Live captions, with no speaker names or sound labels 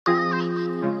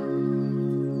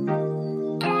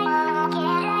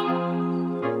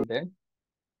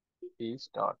We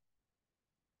start.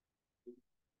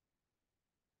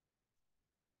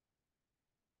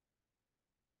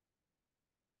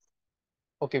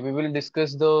 Okay, we will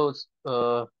discuss those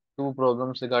two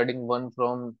problems regarding one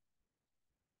from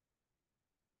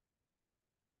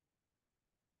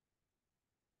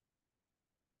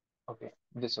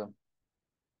this one.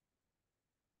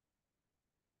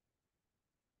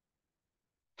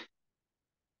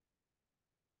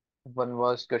 One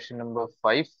was question number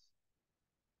 5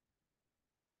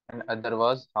 and other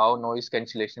was how noise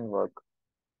cancellation work.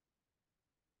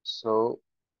 So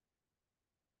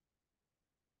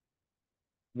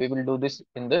we will do this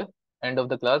in the end of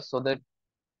the class so that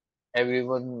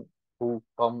everyone who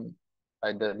come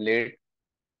either late,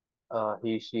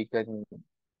 she can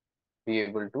be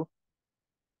able to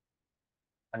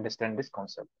understand this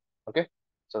concept. Okay,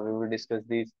 so we will discuss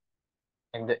these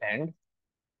in the end.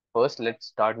 First, let's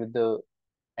start with the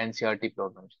NCRT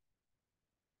problems.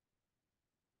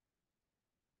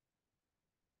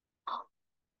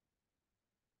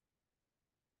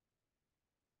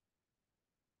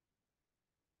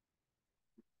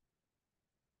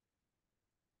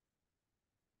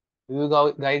 Do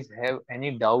you guys have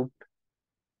any doubt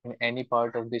in any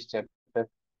part of this chapter?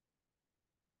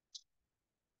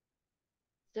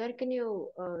 Sir, can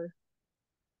you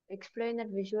explain that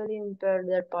visually impaired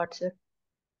that part, sir?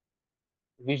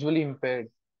 Visually impaired.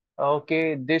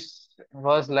 Okay, this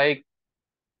was like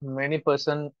many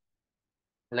person,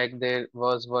 like there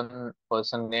was one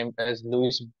person named as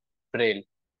Louis Braille.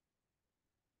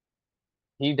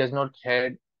 He does not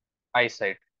had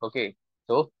eyesight. Okay,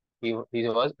 so he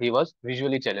was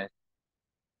visually challenged.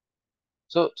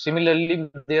 So similarly,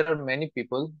 there are many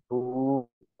people who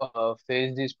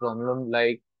face this problem.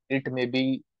 Like it may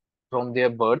be from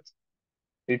their birth,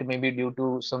 it may be due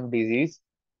to some disease,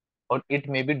 or it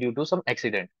may be due to some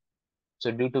accident. So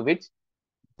due to which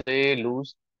they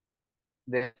lose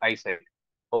their eyesight,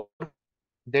 or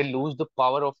they lose the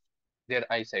power of their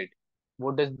eyesight.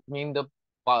 What does it mean, the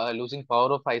losing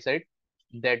power of eyesight?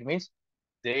 That means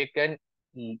they can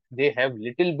they have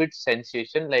little bit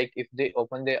sensation, like if they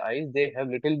open their eyes, they have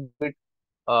little bit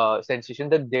sensation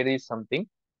that there is something,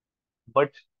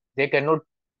 but they cannot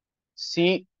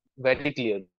see very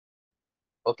clearly.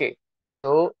 Okay,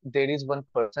 so there is one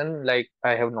person, like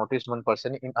I have noticed one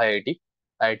person in IIT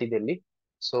Delhi.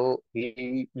 So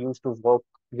he used to walk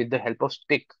with the help of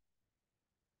stick,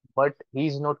 but he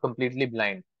is not completely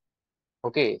blind.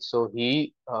 Okay, so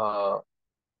he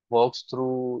walks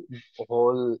through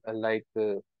whole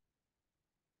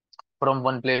from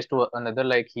one place to another.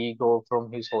 Like he go from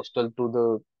his hostel to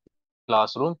the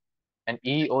classroom, and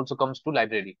he also comes to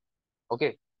library.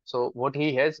 Okay, so what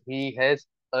he has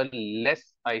a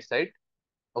less eyesight.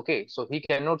 Okay, so he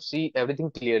cannot see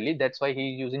everything clearly. That's why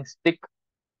he is using stick.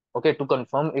 Okay, to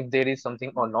confirm if there is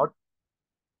something or not.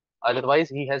 Otherwise,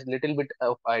 he has little bit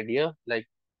of idea, like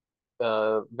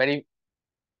very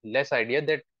less idea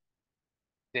that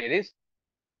there is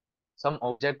some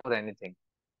object or anything.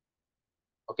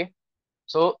 Okay,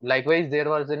 so likewise, there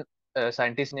was a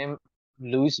scientist named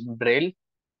Louis Braille.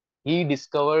 He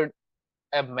discovered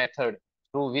a method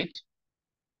through which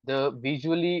the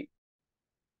visually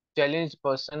challenged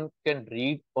person can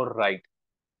read or write.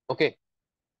 Okay,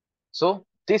 so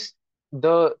this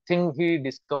the thing he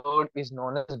discovered is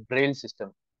known as Braille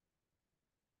system.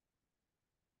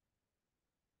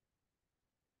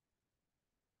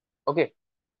 Okay,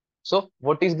 so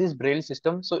what is this Braille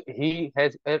system? So he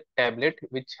has a tablet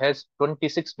which has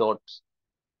 26 dots.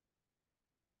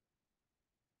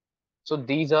 So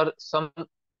these are some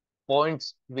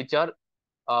points which are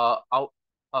out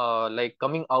like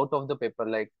coming out of the paper.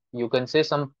 Like you can say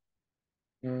some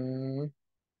mm,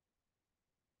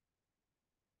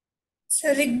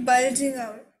 So like bulging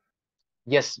out.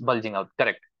 yes, bulging out.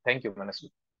 Correct. Thank you, Manasvi.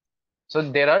 So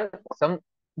there are some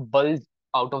bulge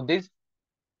out of this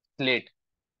slate,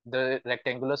 the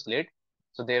rectangular slate.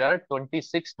 So there are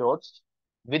 26 dots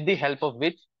with the help of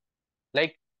which,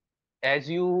 like as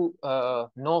you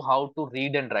know how to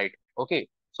read and write. Okay,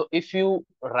 so if you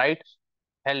write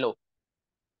hello,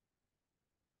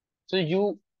 so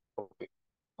you okay,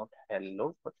 not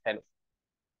hello, but hello.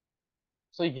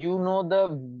 So you know the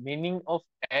meaning of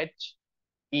HELLO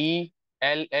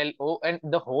and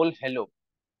the whole hello.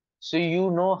 So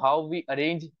you know how we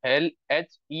arrange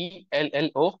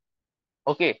HELLO.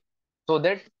 Okay, so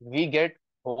that we get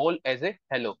whole as a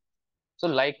hello. So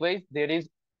likewise, there is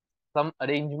some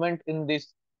arrangement in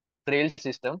this trail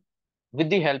system with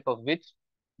the help of which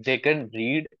they can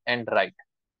read and write.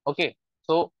 Okay,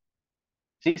 so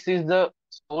this is the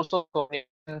source of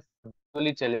communication for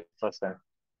visually challenged person.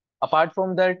 Apart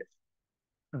from that,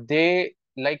 they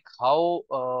like how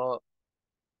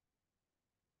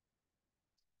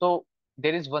so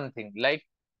there is one thing, like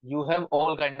you have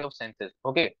all kind of senses.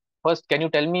 Okay, first can you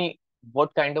tell me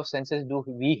what kind of senses do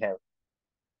we have?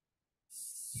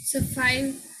 So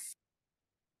five.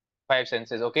 Five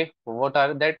senses. Okay, what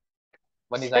are that?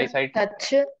 One is Sir, eyesight.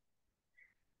 touch.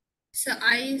 So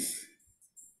eyes.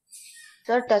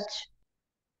 Sir, touch.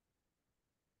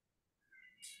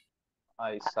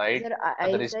 Eyesight. Sir,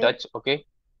 Other is eyesight, touch. Okay.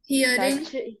 Hearing.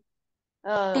 touch,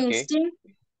 uh, Okay. Tasting.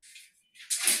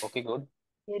 Okay, good.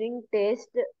 hearing, taste,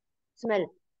 smell.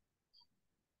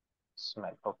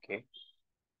 Smell. Okay.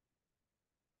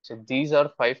 So these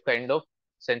are five kind of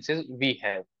senses we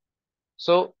have.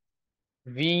 So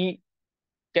we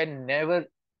can never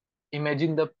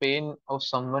imagine the pain of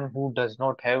someone who does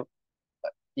not have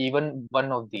even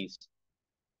one of these.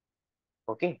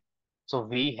 Okay. So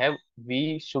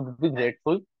we should be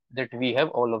grateful that we have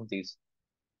all of these.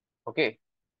 Okay.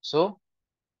 So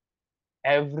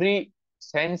every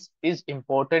sense is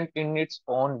important in its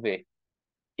own way.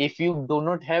 If you do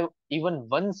not have even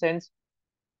one sense,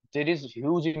 there is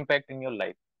huge impact in your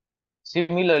life.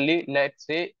 Similarly, let's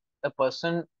say a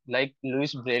person like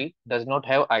Louis Braille does not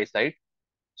have eyesight.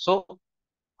 So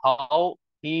how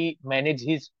he manage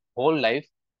his whole life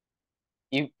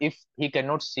if he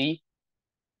cannot see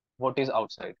what is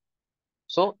outside?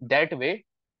 So that way,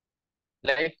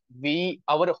 like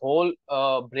our whole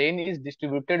brain is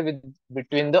distributed with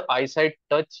between the eyesight,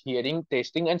 touch, hearing,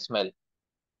 tasting, and smell.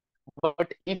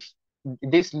 But if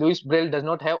this Louis Braille does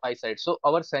not have eyesight, so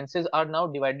our senses are now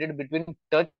divided between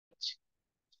touch,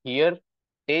 hear,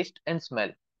 taste, and smell.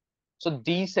 So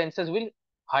these senses will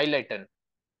highlighten.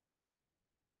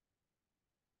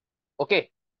 Okay.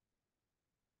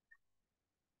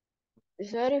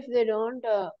 Sir, if they don't,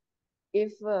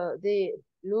 if they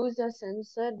lose a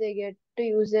sensor, they get to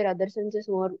use their other senses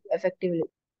more effectively.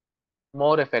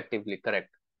 More effectively, correct.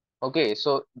 Okay,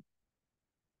 so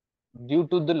due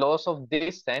to the loss of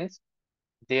this sense,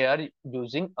 they are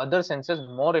using other senses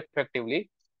more effectively.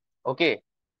 Okay,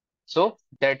 so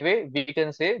that way we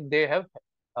can say they have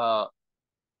uh,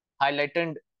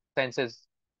 highlighted senses,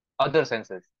 other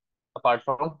senses apart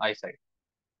from eyesight.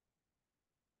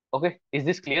 Okay, is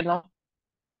this clear now?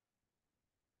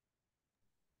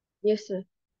 Yes, sir.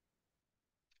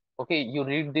 Okay, you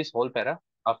read this whole para.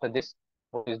 After this,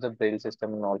 what is the braille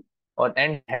system and all? Or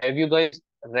and have you guys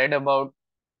read about,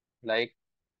 like,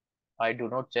 I do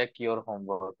not check your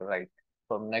homework, right?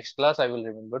 From next class, I will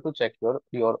remember to check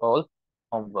your all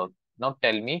homework. Now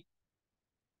tell me,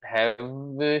 have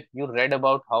you read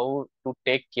about how to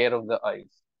take care of the eyes?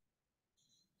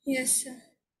 Yes, sir.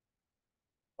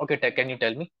 Okay, can you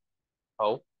tell me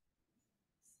how?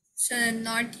 So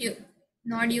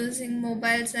not using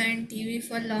mobiles and TV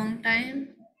for long time.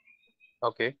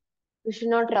 Okay, We should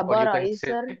not rub or our you can eyes, say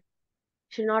sir.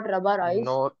 Should not rub our eyes.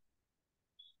 no.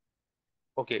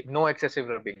 Okay, no excessive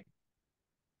rubbing.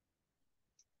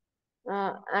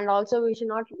 And also we should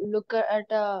not look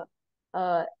at uh,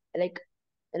 like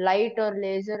light or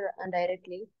laser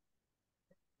directly.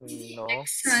 No.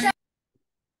 Sun.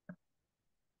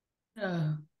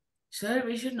 Uh, Sir,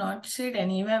 we should not sit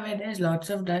anywhere where there's lots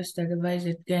of dust, otherwise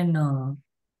it can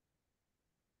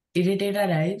irritate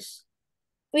our eyes.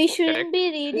 We shouldn't Correct. be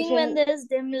We reading when should, there is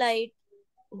dim light.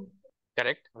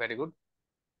 Correct. Very good.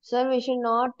 sir, we should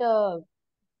not uh,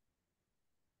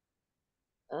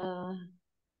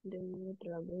 do it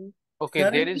rubbing. Okay,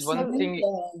 Sir, there we is one Sir, shouldn't.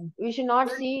 thing. we should not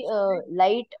see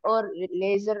light or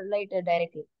laser light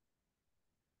directly.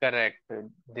 Correct.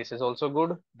 This is also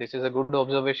good. This is a good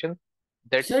observation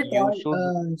that Sir, you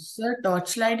should. sir,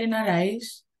 torchlight in our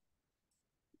eyes.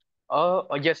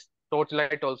 Yes,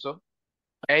 torchlight also.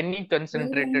 Any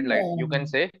concentrated And light. You can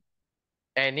say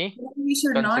any we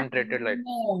should not concentrated light.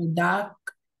 in the dark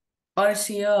or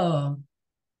see a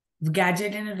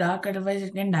gadget in the dark, otherwise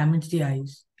it can damage the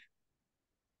eyes.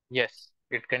 Yes,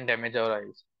 it can damage our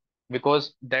eyes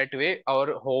because that way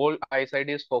our whole eyesight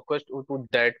is focused to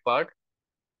that part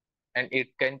and it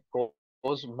can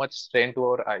cause much strain to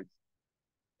our eyes.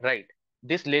 Right.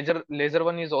 This laser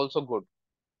one is also good.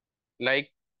 Like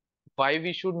why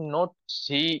we should not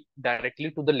see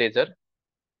directly to the laser?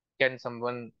 Can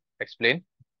someone explain?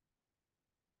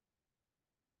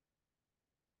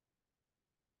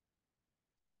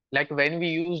 Like when we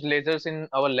use lasers in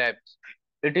our labs,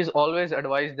 it is always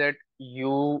advised that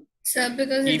you So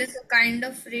because it keep is a kind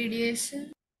of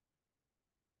radiation.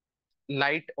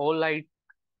 light, all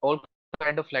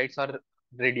kind of lights are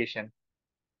radiation.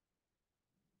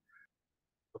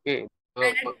 Okay, And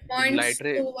it light points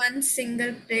ray. to one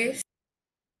single place.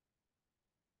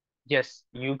 Yes,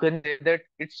 you can say that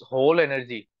it's whole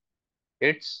energy.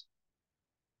 its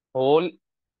whole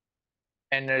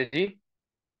energy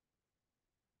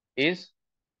is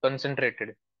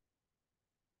concentrated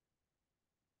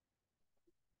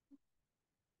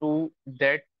to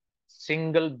that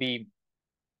single beam.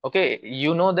 Okay,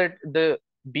 you know that the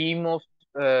beam of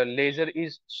laser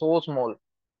is so small.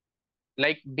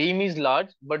 Like beam is large,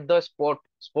 but the spot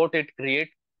it create,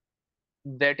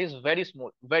 that is very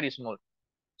small, very small.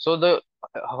 So the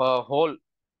whole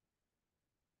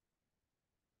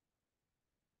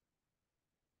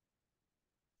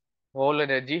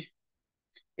energy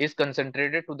is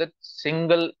concentrated to that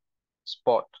single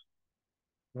spot.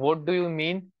 What do you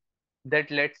mean?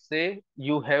 That let's say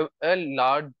you have a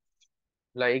large,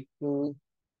 like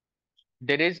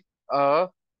there is a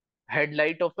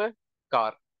headlight of a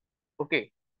car.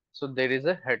 Okay, so there is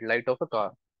a headlight of a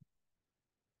car.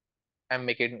 I'm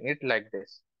making it like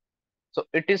this. So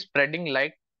it is spreading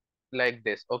like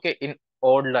this. Okay, in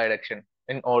odd direction,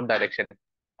 in odd direction.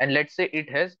 And let's say it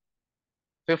has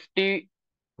 50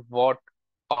 watt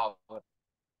power.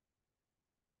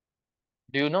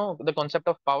 Do you know the concept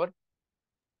of power?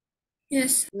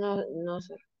 Yes. No,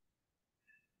 sir.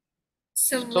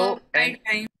 So So work by and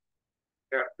time.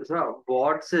 Yeah. So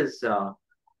watts is so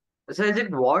is it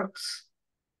watts?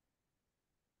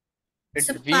 it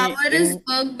So we power is in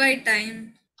work by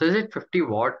time. So is it 50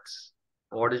 watts?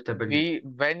 What is W? we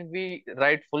when we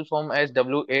write full form as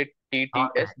Okay.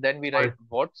 WATTS, then we write All-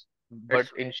 watts, It's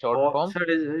but in short form, so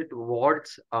is it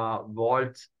watts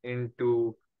volts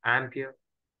into ampere?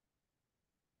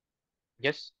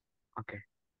 yes. Okay.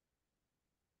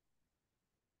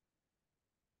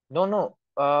 No, no.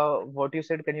 What you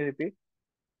said, can you repeat?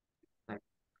 Like,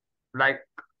 like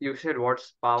you said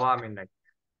watts power, I mean like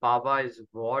power is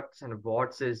watts and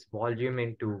watts is volume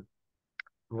into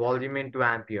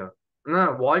ampere.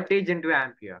 No, voltage into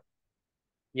ampere.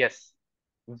 Yes.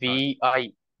 Sorry.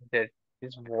 VI, that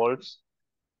is volts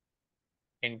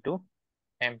into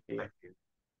ampere. Ampere.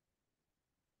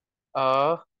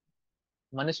 Uh,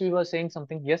 Manasvi was saying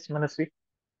something. Yes, Manasvi.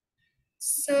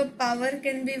 So power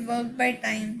can be work by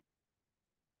time.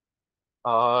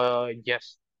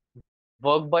 Yes.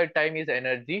 Work by time is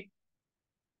energy,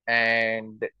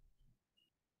 and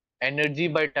energy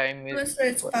by time is So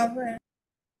it's what? power.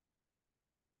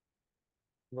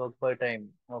 Work by time.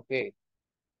 Okay.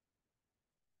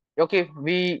 Okay.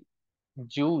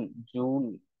 Joule.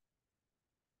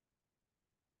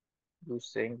 You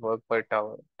saying work per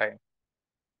tower time.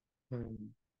 Hmm.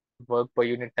 Work per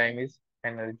unit time is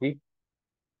energy.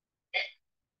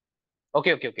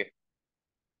 Okay.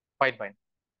 Fine.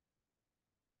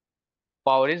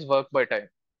 Power is work by time.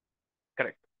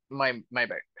 Correct. My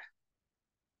bad.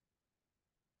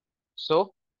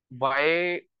 So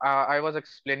why I was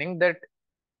explaining that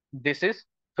this is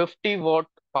 50 watt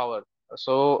power.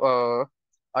 So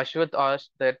Ashwat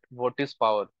asked that what is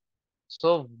power.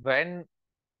 So when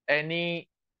any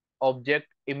object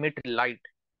emit light,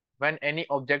 when any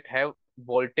object have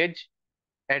voltage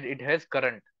and it has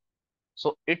current,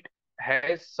 so it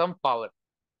has some power.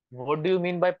 What do you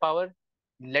mean by power?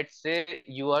 Let's say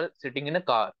you are sitting in a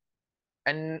car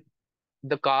and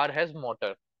the car has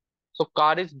motor. So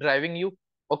car is driving you.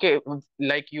 Okay,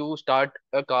 like you start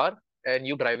a car and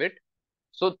you drive it.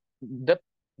 So the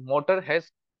motor has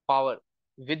power.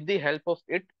 With the help of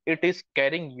it, it is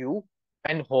carrying you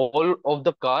and whole of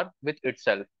the car with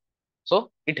itself.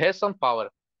 So it has some power.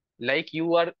 Like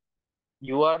you are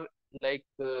like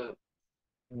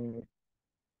mm,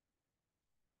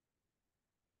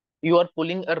 you are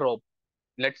pulling a rope.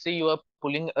 Let's say you are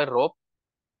pulling a rope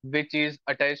which is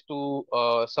attached to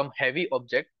some heavy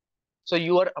object. So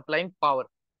you are applying power.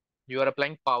 You are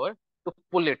applying power to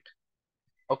pull it.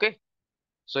 Okay.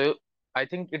 So I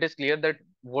think it is clear that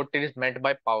what it is meant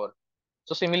by power.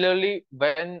 So similarly,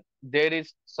 when there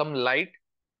is some light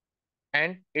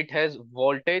and it has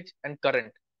voltage and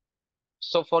current.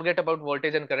 So forget about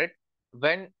voltage and current.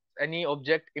 When any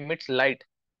object emits light,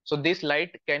 so this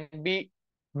light can be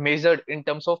measured in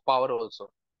terms of power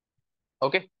also.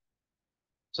 Okay.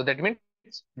 So that means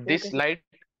this Okay, sir. light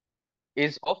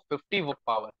is of 50 watt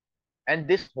power, and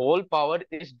this whole power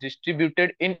is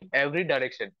distributed in every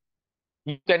direction.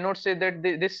 You cannot say that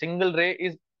this single ray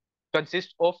is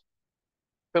consists of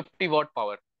 50 watt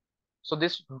power. So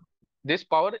this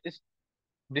power is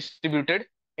distributed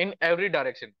in every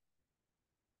direction.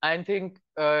 I think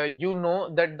you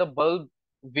know that the bulb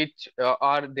which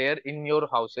are there in your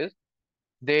houses,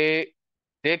 they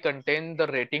they contain the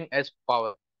rating as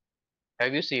power.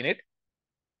 Have you seen it?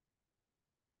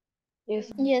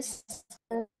 Yes. Yes.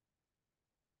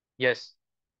 Yes.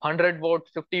 100 watt,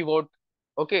 50 watt.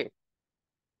 Okay.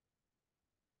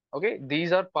 Okay,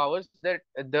 these are powers that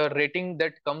the rating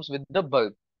that comes with the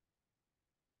bulb,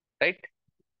 right?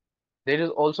 There is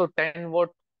also 10-watt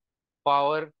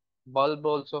power bulb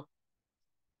also.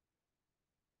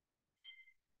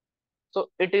 So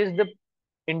it is the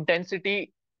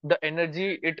intensity, the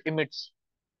energy it emits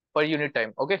per unit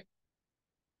time. Okay.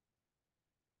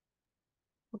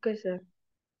 Okay, sir.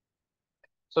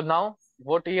 So now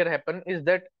what here happen is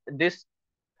that this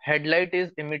headlight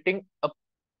is emitting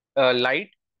a light.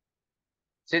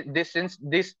 Since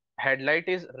this headlight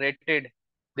is rated,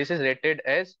 this is rated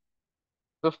as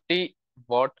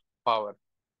 50-watt power.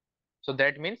 So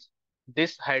that means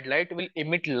this headlight will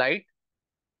emit light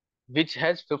which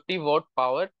has 50-watt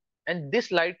power, and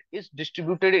this light is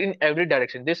distributed in every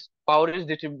direction. This power is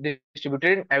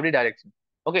distributed in every direction.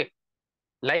 Okay.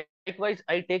 Likewise,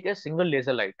 I take a single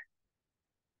laser light.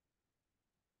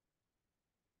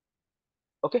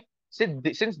 Okay.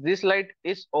 Since this light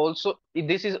is also,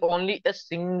 this is only a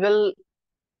single,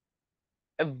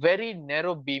 a very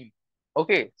narrow beam.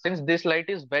 Okay. Since this light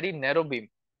is very narrow beam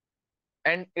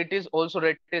and it is also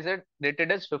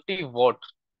rated as 50 watt,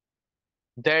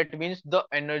 that means the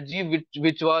energy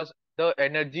which was the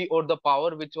energy or the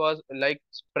power which was like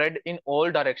spread in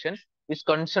all directions is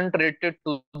concentrated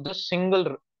to the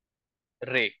single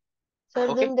ray. Sir,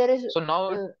 Okay. then there is So now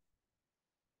uh,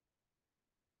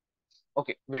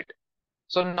 okay, wait.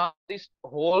 So now this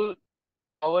whole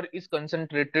power is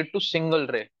concentrated to single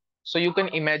ray. So you can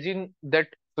imagine that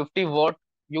 50-watt,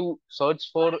 you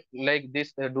search for like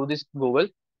this, do this Google,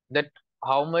 that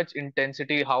how much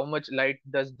intensity, how much light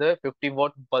does the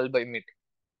 50-watt bulb emit.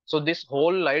 So this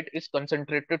whole light is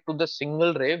concentrated to the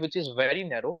single ray, which is very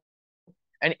narrow.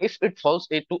 And if it falls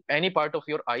into any part of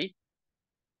your eye,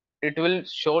 it will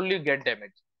surely get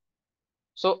damaged.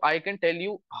 So I can tell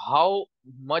you how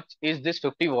much is this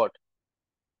 50 watt.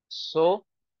 So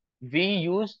we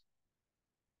use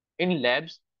in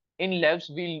labs,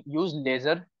 we use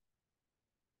laser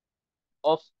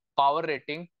of power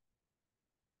rating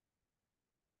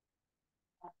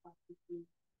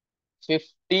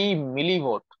 50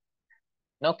 milliwatt.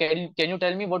 Now can you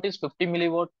tell me what is 50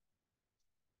 milliwatt?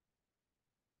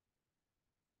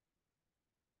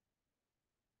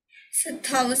 It's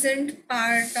 1,000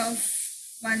 part of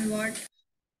 1 watt.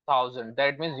 1000.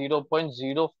 That means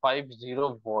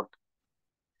 0.050 watt.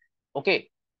 Okay,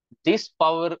 this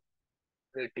power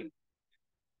rating.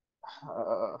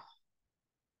 Uh,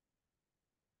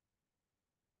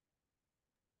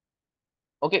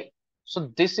 okay,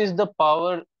 so this is the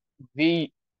power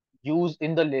we use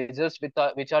in the lasers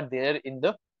which are there in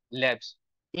the labs.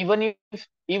 Even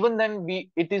then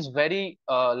it is very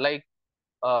uh,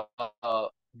 uh,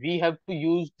 we have to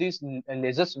use these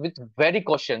lasers with very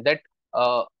caution that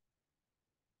uh,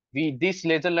 this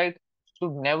laser light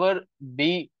should never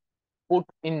be put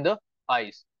in the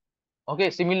eyes. Okay,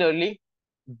 similarly,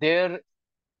 there,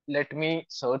 let me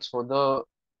search for the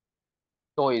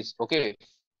toys. Okay,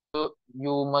 so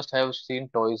you must have seen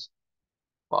toys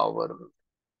power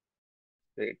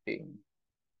rating.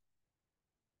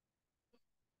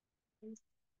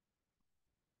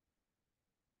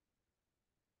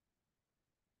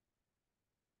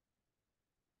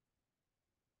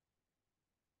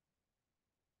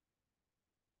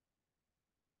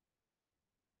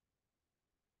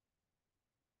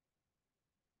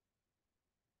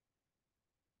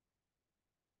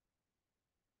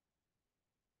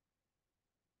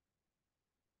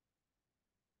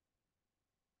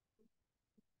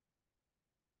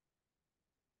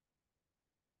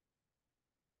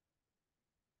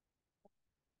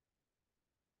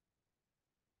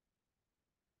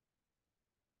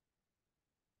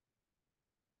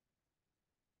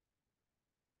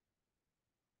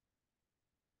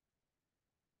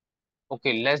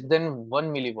 Okay, less than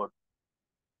 1 milliwatt.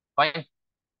 Fine.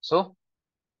 So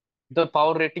the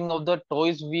power rating of the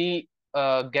toys we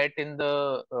get in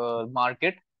the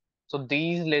market. So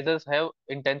these lasers have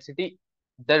intensity,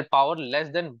 their power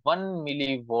less than 1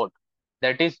 milliwatt.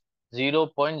 That is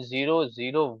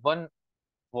 0.001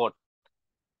 watt.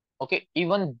 Okay,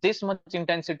 even this much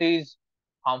intensity is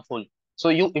harmful. So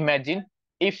you imagine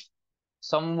if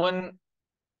someone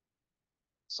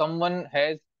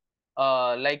has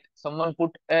like someone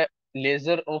put a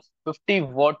laser of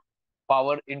 50-watt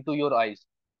power into your eyes,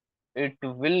 it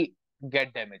will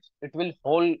get damaged. It will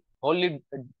wholly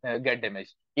get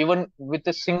damaged, even with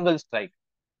a single strike.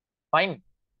 Fine.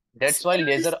 That's So why can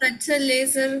laser. such a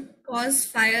laser cause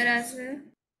fire as well?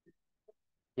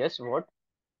 Yes, what?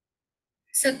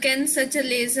 So can such a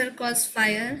laser cause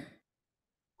fire?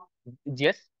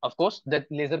 Yes, of course, that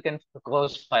laser can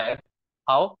cause fire.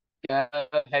 How?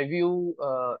 Have you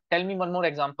tell me one more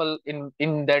example?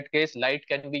 In that case, light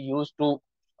can be used to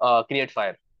create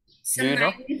fire. It's Do a you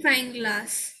know? magnifying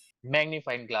glass.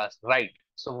 Magnifying glass, right?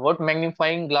 So what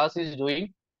magnifying glass is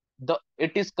doing?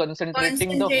 It is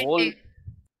concentrating the whole. Concentrated.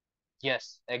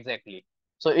 Yes, exactly.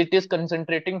 So it is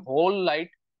concentrating whole light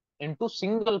into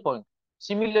single point.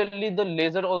 Similarly, the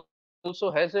laser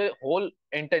also has a whole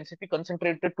intensity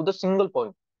concentrated to the single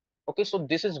point. Okay, so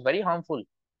this is very harmful,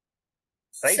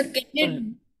 right? So can So it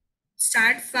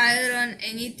start fire on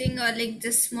anything or like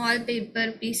just small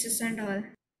paper pieces and all?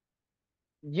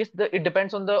 yes, it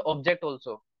depends on the object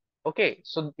also. Okay,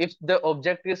 so if the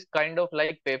object is kind of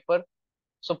like paper,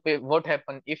 so what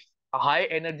happen if a high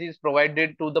energy is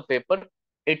provided to the paper,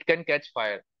 it can catch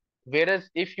fire. Whereas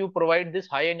if you provide this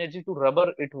high energy to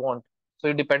rubber, it won't. So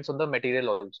it depends on the material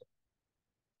also.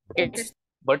 Okay, Okay.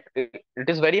 but it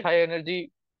is very high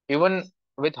energy. Even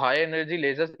with high energy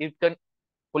lasers, it can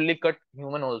fully cut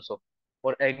human also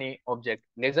or any object.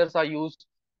 Lasers are used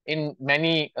in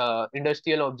many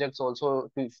industrial objects also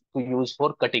to use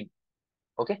for cutting.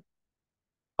 Okay,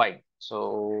 fine.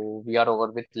 So we are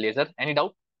over with laser. Any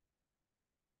doubt?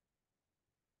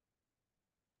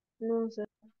 No, sir.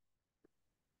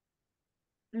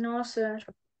 No, sir.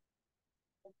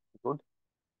 Good.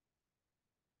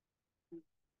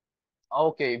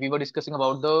 Okay, we were discussing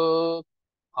about the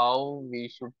how we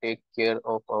should take care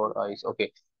of our eyes.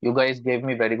 Okay, you guys gave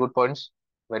me very good points.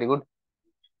 Very good.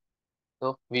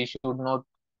 So we should not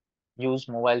use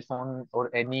mobile phone or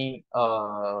any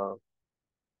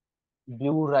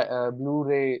blue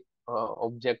ray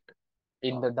object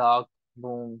in the dark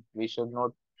room. We should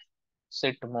not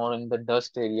sit more in the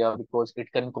dust area because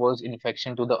it can cause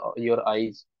infection to the your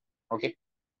eyes. Okay,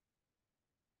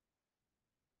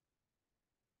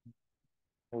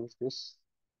 who is this?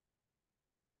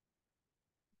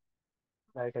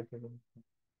 Right at the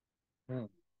hmm.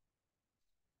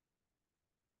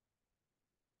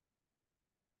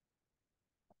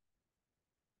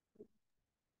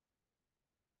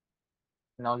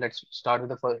 Now let's start with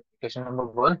the first question number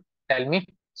one. Tell me,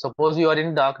 suppose you are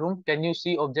in dark room, can you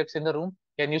see objects in the room?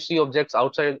 Can you see objects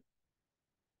outside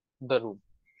the room?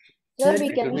 Sir, Sir,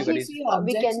 we we It will can be can't see very see we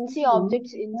objects can in see the room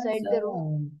objects because, inside the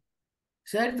room.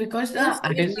 sir, because the Yes,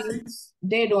 yes. eyelids,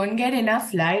 they don't get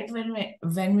enough light when we're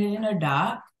in a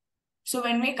dark. So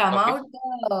when we come okay. out,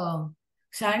 the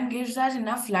sun gives us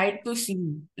enough light to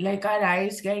see. Like our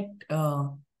eyes get,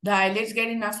 the eyelids get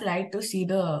enough light to see in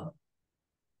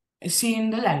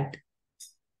the light.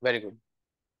 Very good.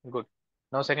 Good.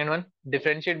 Now second one,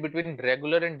 differentiate between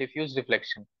regular and diffuse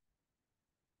reflection.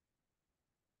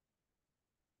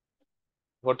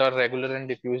 What are regular and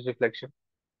diffuse reflection?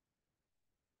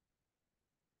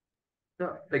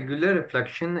 The regular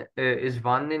reflection is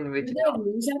one in which The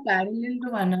rays are parallel to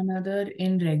one another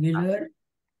in regular.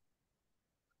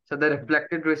 so the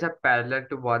reflected rays are parallel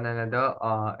to one another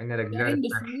in a They're regular in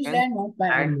diffuse, reflection, they're not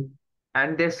and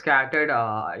parallel. they're scattered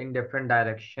in different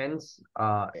directions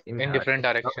in In different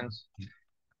directions.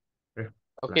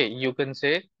 Okay, reflection. you can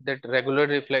say that regular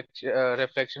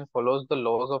reflection follows the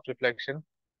laws of reflection.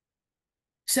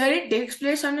 Sir, it takes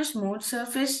place on a smooth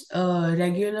surface.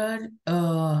 Regular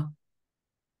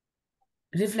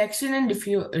reflection and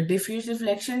diffuse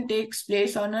reflection takes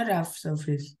place on a rough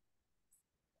surface.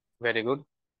 Very good.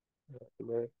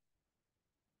 Regular-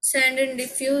 Sand in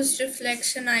diffused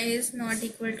reflection I is not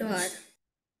equal to R.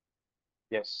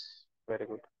 Yes, very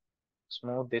good.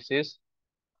 Smooth. This is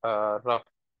rough.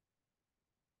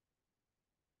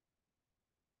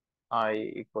 I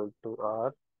equal to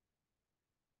R.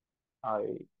 I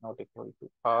not equal to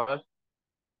R.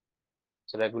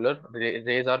 It's regular.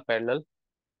 Rays are parallel.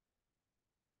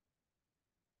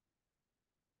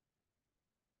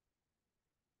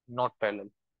 Not parallel.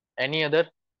 Any other?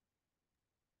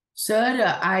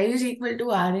 Sir, I is equal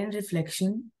to R in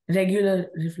reflection, regular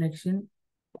reflection.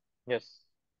 Yes.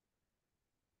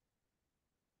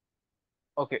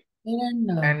 Okay. And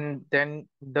And then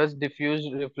does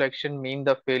diffuse reflection mean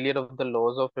the failure of the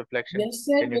laws of reflection? yes,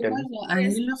 sir, Can you tell because me? the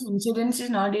Yes. angle of incidence is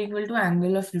not equal to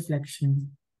angle of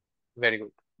reflection. Very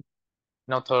good.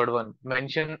 Now third one.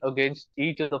 Mention against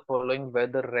each of the following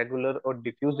whether regular or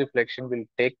diffuse reflection will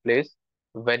take place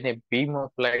when a beam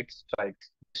of light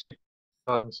strikes.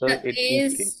 Answer The it A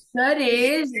easily. is Sir,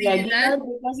 A is regular regular.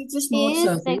 because it's a smooth Is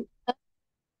surface.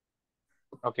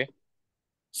 Okay.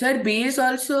 Sir, B is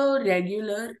also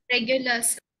regular. Regular.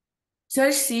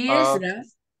 Sir, C is Uh, rough.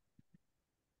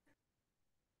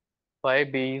 why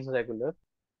B is regular?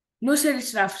 No, sir,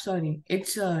 it's rough. Sorry,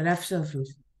 it's a rough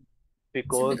surface. So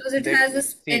Because because it they has a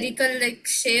see. spherical like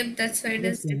shape, that's why it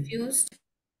Yes, is sir. diffused.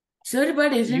 Sir,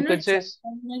 but You isn't can it say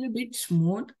sometimes a bit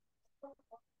smooth?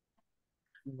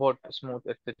 What smooth?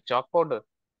 It's the chalk powder.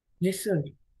 Yes, sir.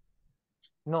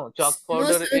 No, chalk No,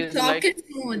 powder sir, is chalk like is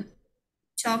smooth.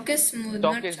 Chalk is smooth,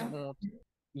 chalk not is chalk. smooth.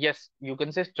 Yes, you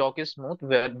can say chalk is smooth,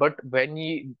 but when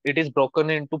it is broken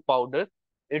into powder,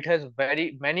 it has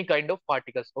very many kind of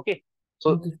particles. Okay,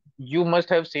 so Okay. you must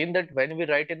have seen that when we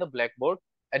write in the blackboard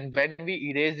and when we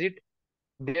erase it,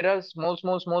 there are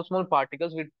small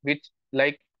particles which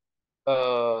like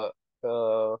uh,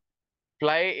 uh,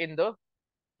 fly in the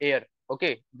air.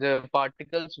 Okay, the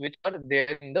particles which are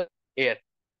there in the air.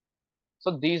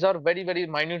 So these are very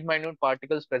minute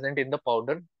particles present in the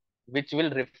powder, which will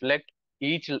reflect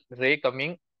each ray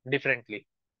coming differently.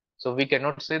 So we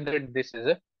cannot say that this is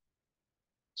a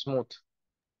smooth.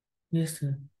 Yes,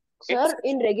 sir. Okay. Sir,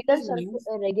 in Is nice.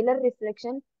 regular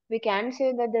reflection, we can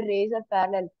say that the rays are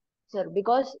parallel, sir,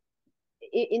 because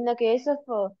in the case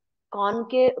of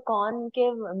concave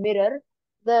mirror,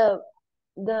 the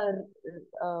the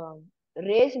uh,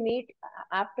 rays meet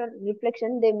after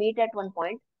reflection. They meet at one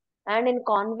point, and in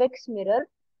convex mirror,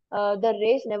 the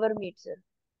rays never meet, sir.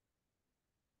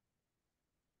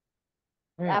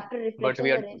 Hmm. After But reflection, we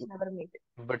the are rays never meet.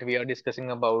 but we are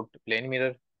discussing about plane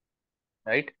mirror,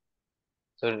 right?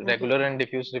 So Okay, regular sir. and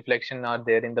diffuse reflection are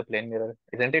there in the plane mirror,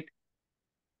 isn't it?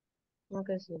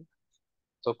 Okay, sir.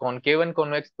 So concave and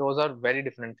convex, those are very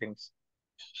different things.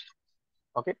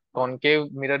 Okay,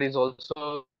 concave mirror is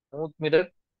also smooth mirror,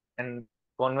 and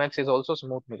convex is also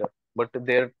smooth mirror. But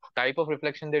their type of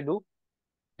reflection they do,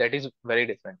 that is very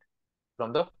different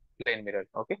from the plane mirror.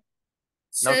 Okay.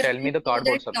 Now Sir, tell can me we the do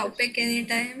cardboard that surface. topic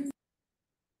anytime?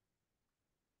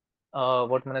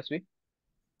 What Manasvi?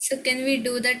 So can we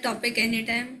do that topic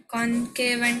anytime?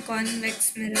 Concave and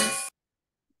convex mirrors.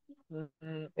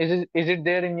 Is it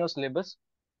there in your syllabus?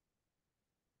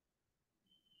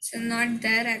 So not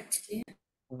there actually.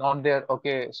 Not there.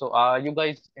 Okay. So are you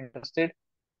guys interested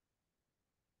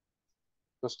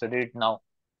to study it now?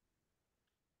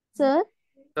 Sir,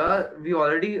 Sir, we Yes,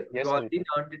 already Rita.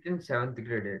 learned it in seventh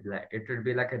grade. Like it would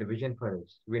be like a revision for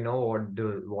us. We know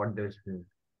what does mean.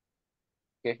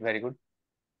 Okay, very good.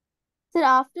 sir,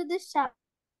 after this chapter,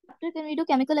 can we do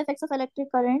chemical effects of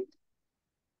electric current?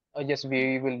 Yes,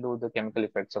 we will do the chemical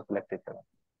effects of electric current.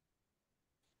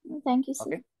 Thank you, sir.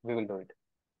 Okay, we will do it.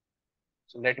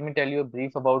 So let me tell you a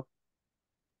brief about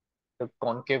the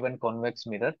concave and convex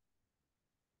mirror,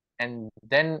 and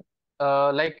then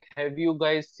like have you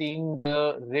guys seen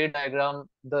the ray diagram,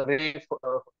 the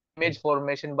image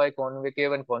formation by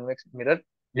concave and convex mirror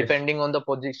Yes, depending on the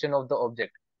position of the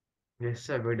object? yes,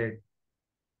 sir, we did.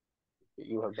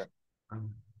 You have done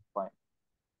Um, fine.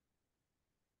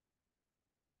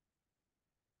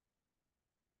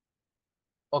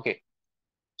 Okay,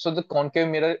 so the concave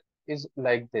mirror is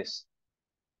like this.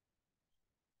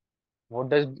 What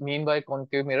does it mean by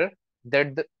concave mirror?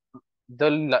 That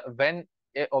when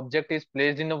a object is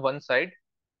placed in a one side,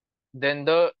 then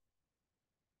the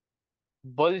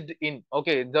bulged in.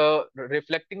 Okay, the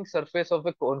reflecting surface of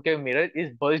a concave mirror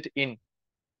is bulged in.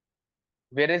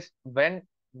 Whereas when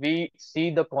we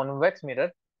see the convex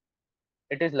mirror,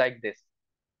 it is like this.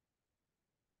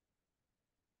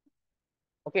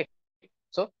 Okay,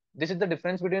 so this is the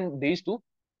difference between these two.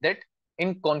 That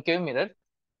in concave mirror,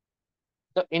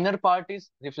 the inner part is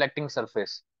reflecting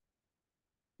surface.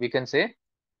 We can say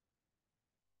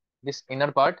this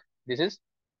inner part, this is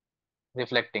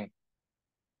reflecting.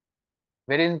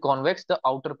 Whereas in convex, the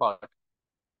outer part.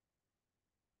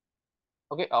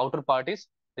 Okay, outer part is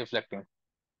reflecting.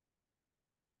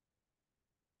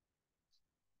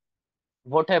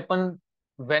 What happens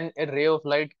when a ray of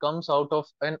light comes out of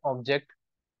an object?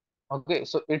 Okay,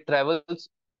 so it travels,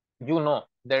 you know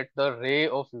that the ray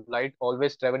of light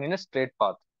always travel in a straight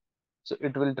path. So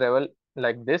it will travel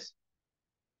like this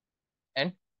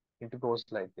and it goes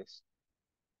like this.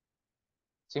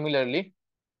 Similarly,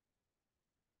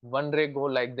 one ray go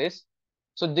like this.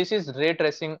 So this is ray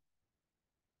tracing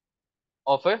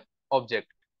of a object.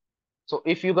 So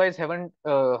if you guys haven't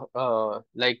learned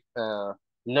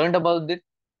about it,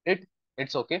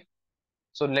 it's okay.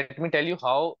 So let me tell you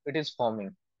how it is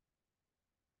forming.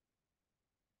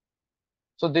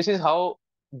 So this is how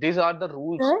these are the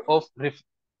rules Sir, of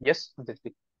yes,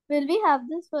 Dipti. will we have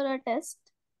this for a test?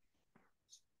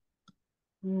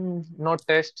 Not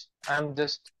test. I'm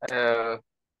just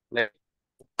like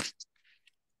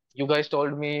you guys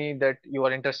told me that you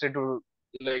are interested to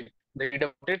like read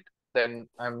about it. Then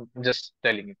I'm just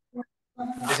telling you.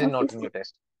 This is Okay, not a sir. new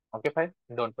test. Okay, fine.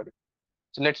 Don't worry.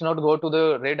 So let's not go to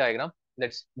the ray diagram.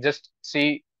 Let's just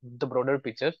see the broader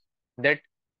picture. That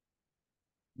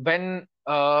when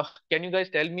can you guys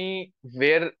tell me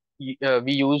where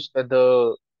we use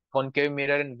the concave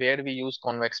mirror and where we use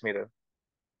convex mirror?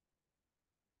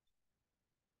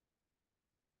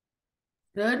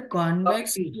 Sir,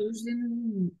 convex is used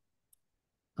in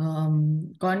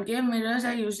concave mirrors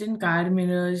are used in car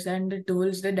mirrors and the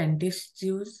tools the dentists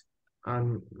use.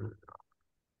 Um,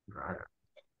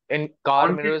 In car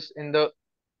concave, mirrors, in the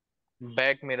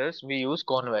back mirrors, we use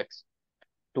convex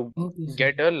to Okay, sir.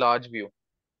 get a large view.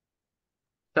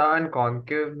 and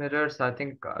concave mirrors, I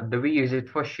think, do we use it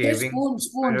for Sir, shaving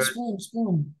mirrors?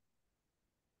 spoon.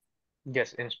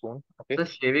 Yes, in spoon. Okay. So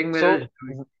shaving mirrors,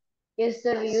 So Yes,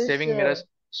 sir. We use saving mirrors.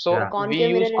 So yeah. we concave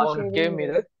use mirror and concave shaving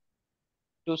mirror. mirror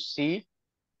to see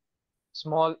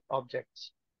small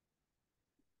objects,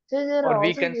 So they're or we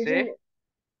also can using. say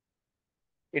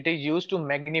it is used to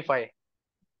magnify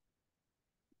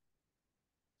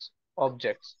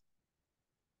objects.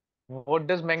 What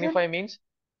does Sir, magnify means?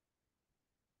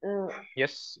 uh,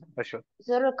 Yes, for sure.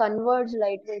 sir, converts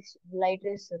light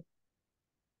rays, sir.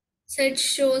 So it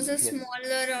shows a Yes.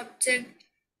 smaller object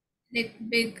like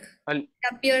big. A It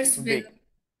appears big. big.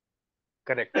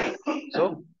 Correct.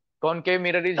 So concave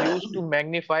mirror is used to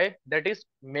magnify, that is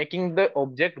making the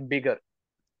object bigger.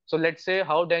 So let's say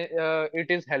how it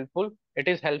is helpful. It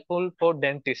is helpful for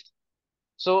dentists.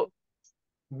 So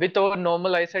with our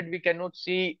normal eyesight, we cannot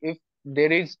see if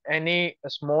there is any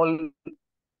small,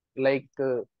 like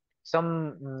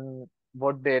some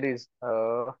what there is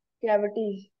Cavities,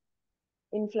 cavity.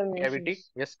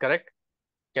 inflammations, Yes, correct.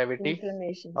 Cavity,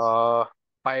 inflammations. uh,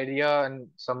 pyria, and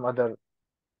some other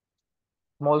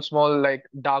small like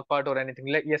dark part or anything,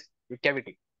 like yes,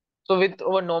 cavity. So with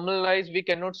our normal eyes we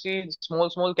cannot see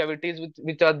small cavities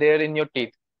which are there in your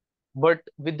teeth, but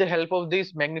with the help of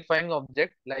this magnifying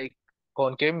object like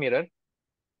concave mirror,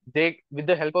 they with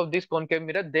the help of this concave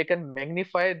mirror they can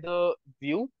magnify the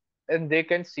view, and they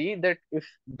can see that if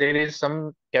there is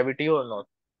some cavity or not.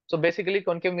 So basically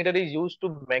concave mirror is used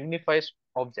to magnify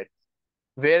objects,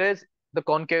 whereas the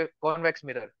convex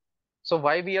mirror, so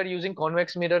why we are using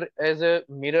convex mirror as a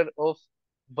mirror of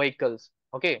vehicles,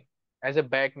 okay, as a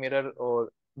back mirror or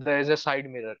as a side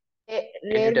mirror? Can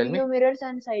you Rear tell me? view mirrors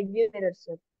and side view mirrors,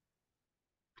 sir.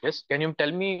 Yes, can you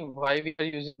tell me why we are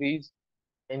using these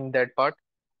in that part?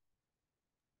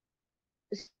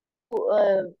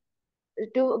 Uh,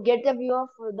 to get the view of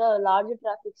the larger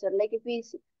traffic, sir. Like if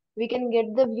we can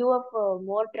get the view of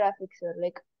more traffic, sir.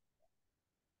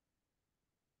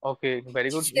 Okay, very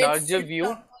good. It's Larger its view.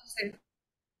 opposite.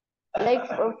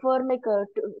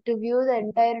 To view the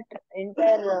entire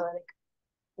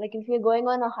like if we're going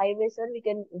on a highway, sir, we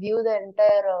can view the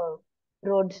entire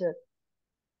road, sir.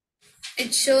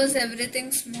 It shows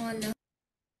everything smaller.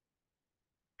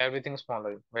 Everything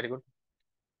smaller. Very good.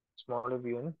 Smaller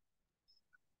view in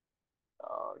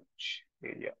large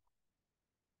area.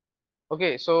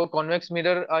 Okay, so convex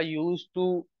mirror are used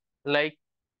to like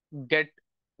get,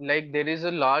 like there is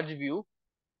a large view.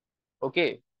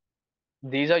 Okay,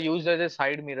 these are used as a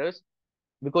side mirrors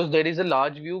because there is a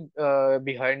large view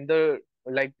behind the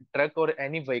like truck or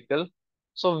any vehicle.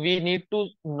 So we need to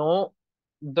know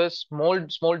the small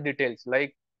details,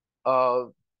 like uh,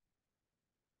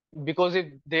 because if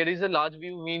there is a large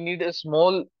view, we need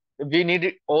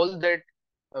all that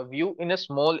view in a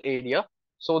small area,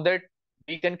 so that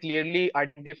we can clearly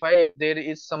identify if there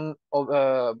is some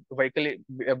vehicle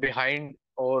behind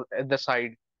or at the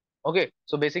side. Okay,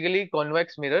 so basically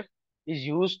convex mirror is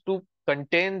used to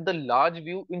contain the large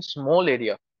view in small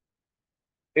area.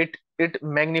 It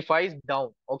magnifies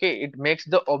down. Okay, it makes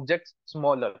the object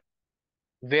smaller,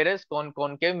 whereas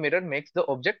concave mirror makes the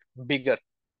object bigger.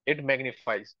 It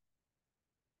magnifies.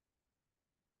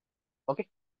 Okay,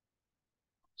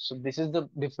 so this is the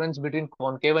difference between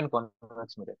concave and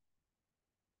convex mirror.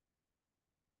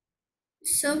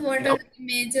 So what are Now, the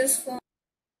images for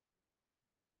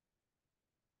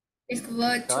like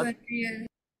virtual real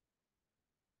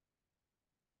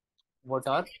what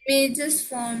are images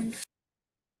formed?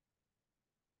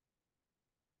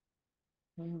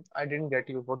 I didn't get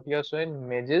you. What you are saying?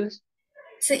 Images?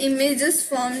 So images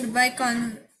formed by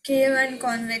concave and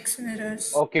convex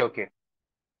mirrors. Okay.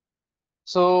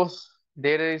 So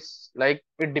there is like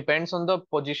it depends on the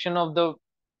position of the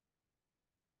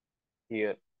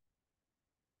here.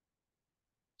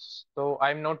 So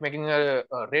I'm not making a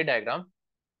ray diagram.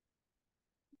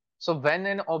 So when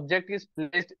an object is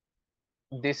placed,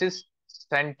 this is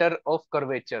center of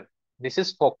curvature. This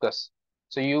is focus.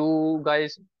 So you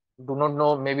guys do not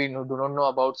know, maybe do not know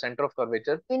about center of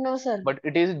curvature, We know, sir. but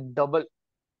it is double.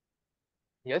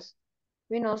 Yes.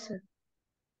 We know, sir.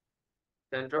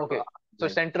 Center of Okay. So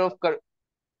like center of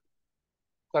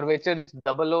curvature is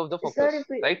double of the Sir, focus, if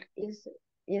we right? yes, sir.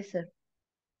 Yes, sir.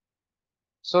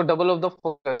 So double of the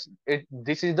focus.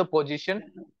 This is the position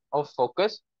of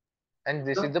focus, and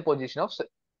this is the position of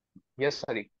yes,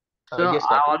 sorry. So Yes,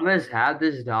 I Karthik. always have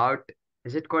this doubt.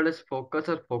 Is it called as focus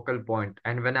or focal point?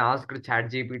 And when I asked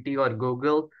ChatGPT or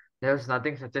Google, there was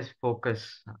nothing such as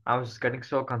focus. I was getting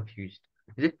so confused.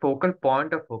 Is it focal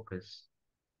point or focus?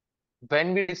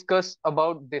 When we discuss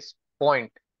about this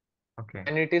point, Okay.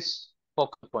 then it is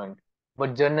focal point.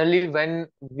 But generally, when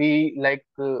we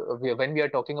when we are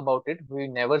talking about it, we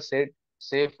never say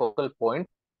focal point,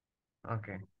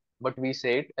 Okay. but we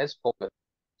say it as focus.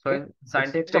 So Okay, in it's just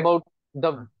scientific, about uh,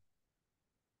 the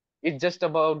it's just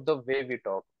about the way we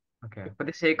talk. okay. For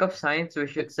the sake of science, we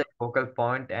should It, say focal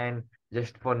point, and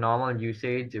just for normal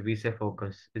usage, we say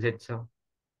focus. Is it so?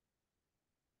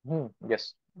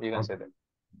 yes, you can say Okay. that.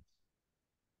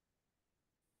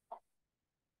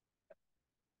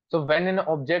 So when an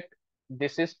object,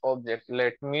 this is object.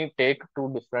 Let me take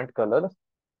two different colors.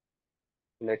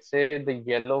 Let's say the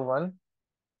yellow one,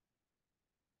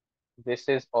 this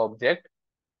is object,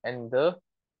 and the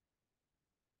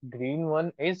green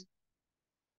one is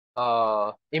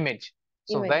image.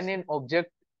 So when Image. an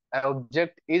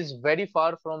object is very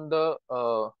far from the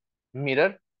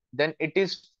mirror, then it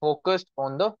is focused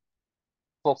on the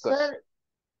focus, Sir,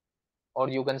 or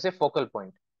you can say focal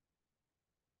point.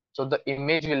 So the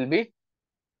image will be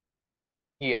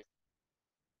here,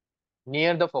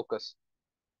 near the focus.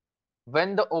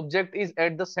 When the object is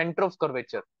at the center of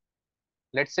curvature,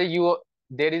 let's say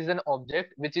there is an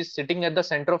object which is sitting at the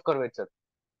center of curvature,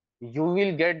 you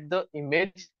will get the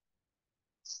image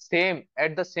same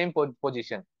at the same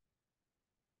position.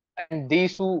 And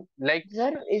these two, like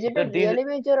sir, is it a these, real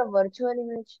image or a virtual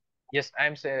image? yes,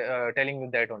 telling you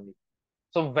that only.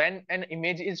 So when an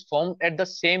image is formed at the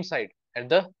same side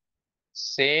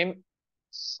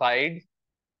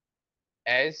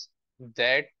as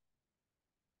that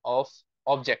of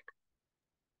object,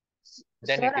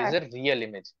 then Sir, it is a real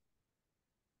image.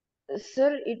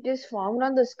 sir, it is formed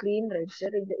on the screen, right, sir?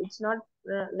 It's not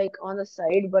like on the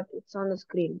side, but it's on the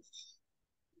screen.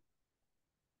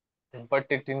 But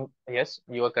yes,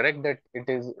 you are correct that it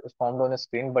is formed on a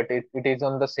screen, but it is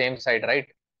on the same side, right?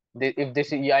 If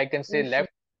this I can say Yes, sir. left,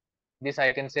 this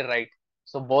I can say right.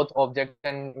 So both object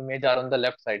and image are on the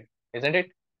left side, isn't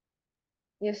it?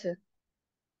 Yes, sir.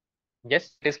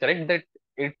 Yes, it is correct that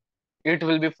it it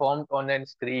will be formed on a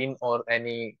screen or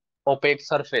any opaque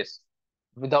surface.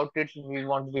 Without it, we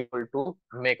won't be able to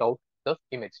make out the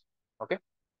image. Okay,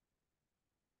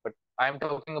 but I am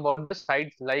talking about the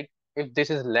sides. Like if this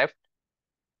is left,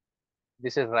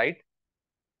 this is right,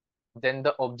 then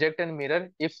the object and mirror.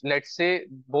 If let's say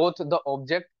both the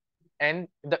object and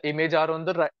the image are on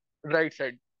the right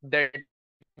side, that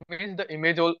means the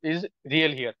image all is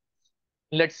real here.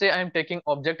 Let's say I am taking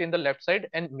object in the left side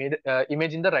and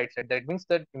image in the right side. That means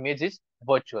that image is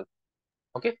virtual.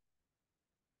 Okay.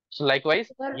 So likewise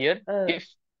Sir, here, if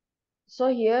so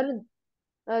here,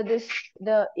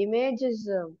 the image is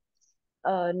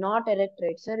not erect,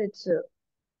 right, sir? It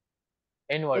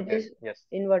inverted, is yes,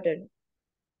 inverted.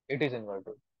 it is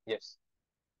inverted. Yes.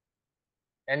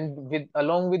 And with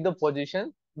along with the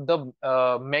position, the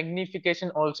magnification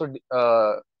also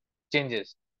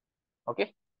changes.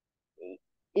 Okay.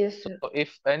 Yes, So sir.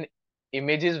 if an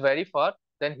image is very far,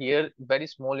 then here very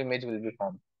small image will be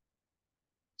formed.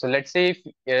 So let's say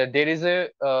if there is a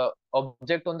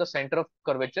object on the center of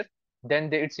curvature,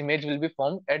 then its image will be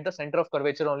formed at the center of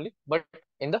curvature only, but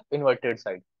in the inverted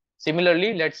side.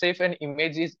 Similarly, let's say if an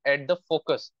image is at the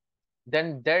focus,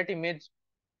 then that image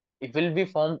it will be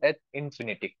formed at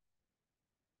infinity.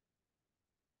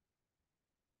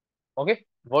 Okay,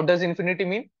 what does infinity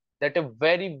mean? That a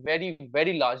very, very,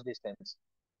 very large distance.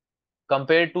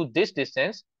 Compared to this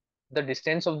distance, the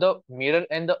distance of the mirror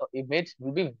and the image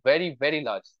will be very, very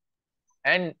large.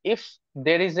 And if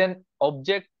there is an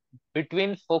object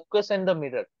between focus and the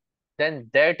mirror, then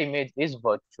that image is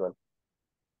virtual.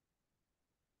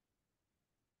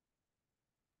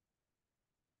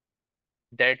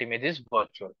 That image is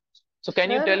virtual. So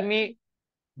can you tell Sir, me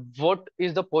what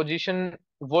is the position,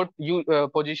 what you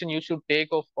position you should take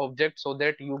of object so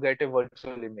that you get a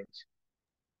virtual image?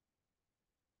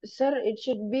 sir, it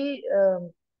should be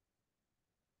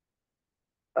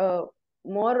uh,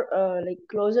 more like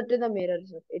closer to the mirror,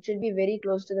 sir. It should be very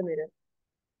close to the mirror.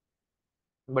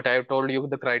 But I have told you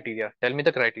the criteria. Tell me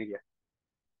the criteria.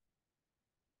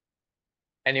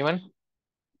 Anyone?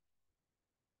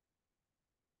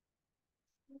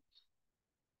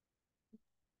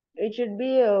 It should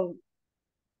be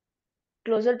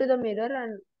closer to the mirror,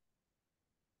 and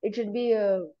it should be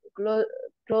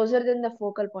closer than the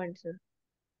focal point, sir.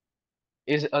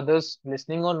 Is others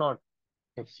listening or not?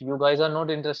 If you guys are not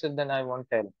interested, then I won't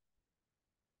tell.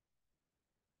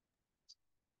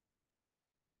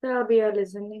 Sir, we are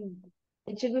listening.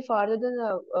 It should be farther than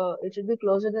it should be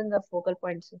closer than the focal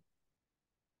point, sir.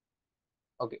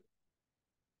 Okay,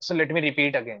 so let me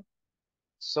repeat again.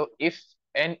 So if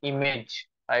an image,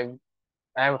 I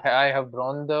have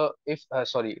drawn the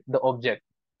sorry, the object.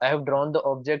 I have drawn the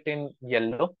object in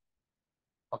yellow,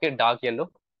 okay, dark yellow,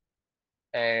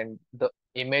 and the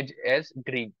image as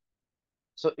green.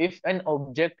 So if an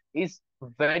object is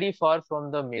very far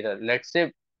from the mirror, let's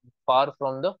say far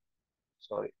from the,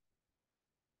 sorry,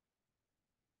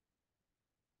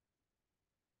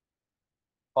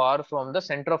 far from the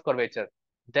center of curvature,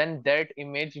 then that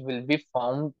image will be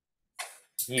found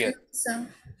here, So,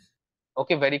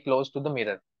 okay, very close to the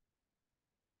mirror.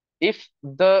 If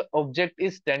the object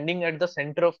is standing at the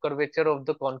center of curvature of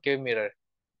the concave mirror,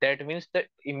 that means the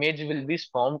image will be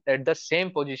formed at the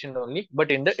same position only, but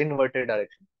in the inverted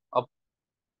direction. Up.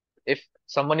 If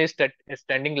someone is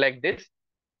standing like this,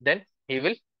 then he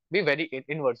will be very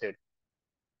inverted,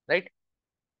 right?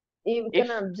 You can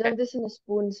If observe this in a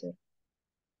spoon, sir.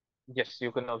 yes,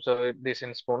 you can observe this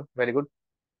in spoon. Very good.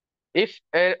 If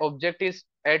an object is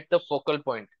at the focal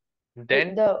point,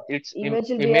 then The its image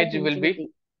will be at image will be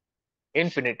infinity.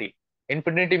 infinity.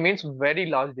 Infinity means very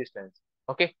large distance.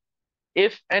 Okay.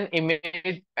 If an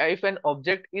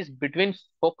object is between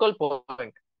focal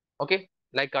point, okay,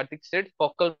 like Karthik said,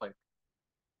 focal point,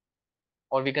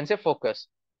 or we can say focus.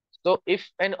 So if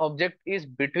an object is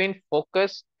between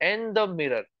focus and the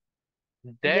mirror,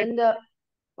 that Then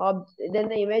then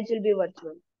the image will be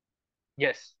virtual.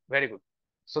 yes, very good.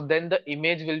 So then the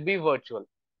image will be virtual.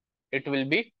 It will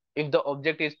be, if the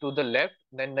object is to the left,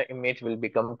 then the image will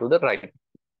become to the right.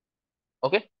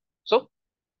 Okay. So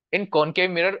in concave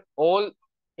mirror, all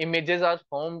images are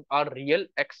formed are real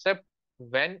except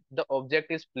when the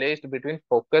object is placed between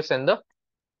focus and the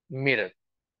mirror,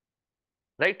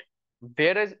 right?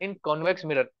 Whereas in convex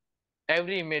mirror,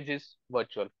 every image is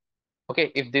virtual.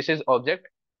 Okay, if this is object,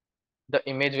 the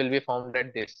image will be found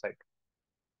at this side.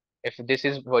 If this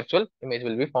is virtual, image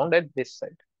will be found at this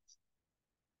side.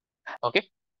 Okay,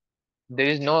 there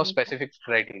is no specific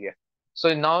criteria.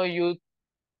 So now you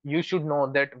should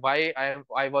know that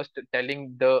I was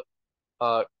telling the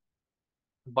uh,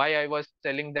 why I was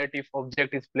telling that if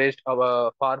object is placed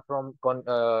far from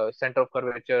center of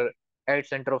curvature, at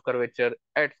center of curvature,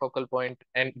 at focal point,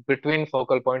 and between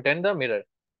focal point and the mirror.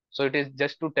 So it is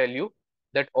just to tell you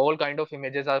that all kind of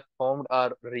images are formed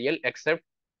are real except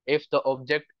if the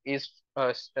object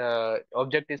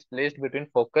is placed between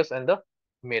focus and the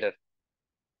mirror.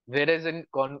 Whereas in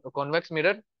convex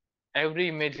mirror, every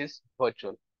image is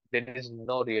virtual. There is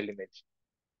no real image.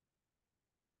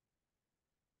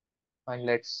 And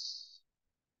let's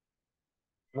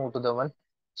move to the one.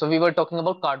 So we were talking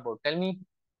about cardboard. Tell me,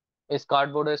 is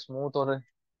cardboard a smooth or a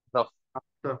rough?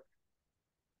 So,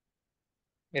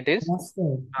 It is Rough,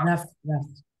 sir. Rough, rough.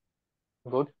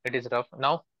 good. It is rough.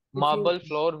 Now, If you marble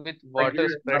floor with water regular,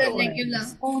 spread the over it. regular.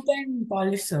 smooth and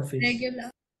polished surface. Regular.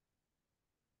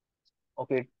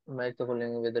 Okay, match the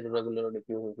following with the regular or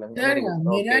diffuse reflection. Sir, Very good.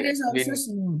 mirror Okay, is also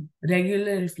smooth.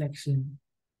 Regular reflection.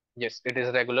 yes, it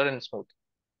is regular and smooth.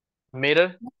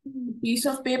 Mirror, Piece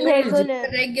of paper is Regular.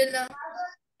 Regular.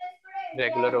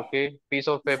 regular. Okay, piece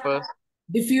of paper.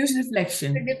 diffuse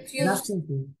reflection. Diffuse. Rough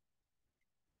surface.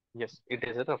 Yes, it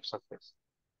is a rough surface.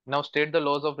 Now state the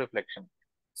laws of reflection.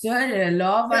 Sir,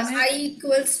 law The 1 I is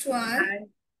equals to R.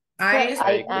 I is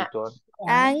I equal to R.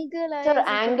 Angle Sir, is equal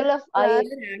angle to of I R.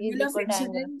 is angle of equal to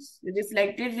angle. incidence,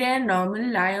 reflected ray and normal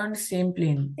lie on the same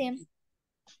plane. Same.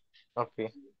 Okay,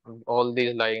 all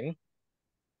these lie in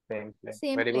same plane.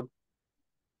 Same Very plane. good.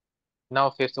 Now,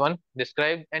 fifth one,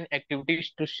 describe an activity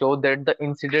to show that the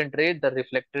incident ray, the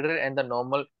reflected ray, and the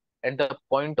normal and the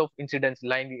point of incidence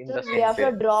lie in Sir, the we same have to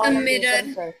plane. draw A on a mirror.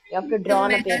 paper, sir. You have to draw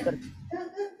on a mirror. paper.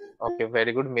 Okay,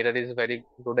 very good. Mirror is very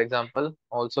good example.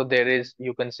 Also, there is,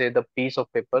 you can say, the piece of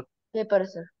paper. Paper,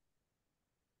 sir.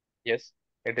 Yes,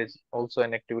 it is also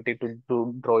an activity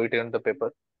to draw it on the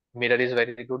paper. Mirror is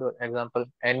very good example.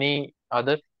 Any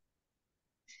other?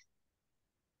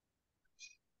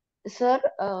 Sir,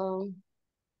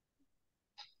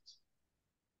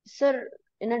 sir,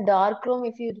 in a dark room,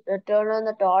 if you turn on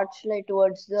the torchlight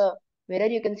towards the mirror,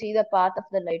 you can see the path of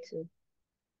the light, sir.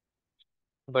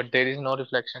 But there is no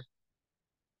reflection,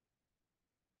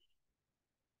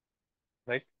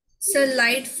 right? So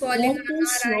light falling Like on to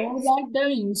our show eyes. that the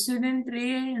incident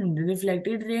ray and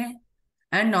reflected ray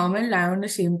and normal lie on the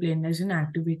same plane. There's an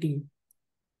activity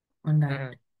on that.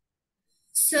 Mhm.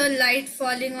 So light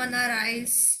falling on our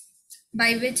eyes,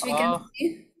 by which we can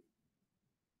see.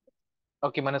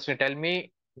 Okay, Manasvi, tell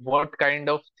me what kind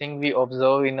of thing we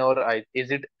observe in our eyes.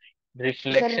 Is it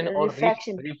reflection Sir, or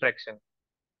refraction. refraction?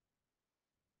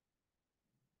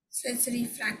 So it's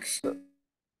refraction.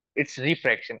 It's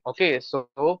refraction. Okay, so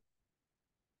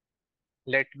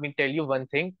let me tell you one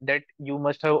thing that you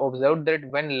must have observed, that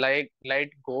when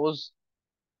light goes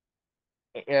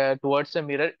towards a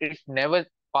mirror, it never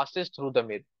passes through the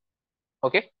mirror.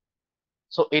 Okay,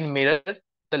 so in mirror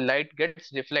the light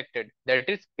gets reflected, that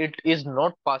is, it is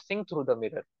not passing through the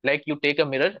mirror. Like you take a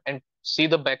mirror and see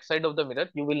the backside of the mirror,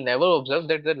 you will never observe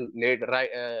that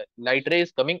the light ray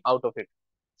is coming out of it.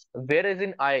 Whereas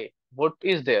in eye, what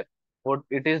is there? What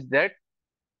it is that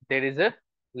there is a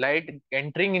light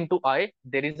entering into eye,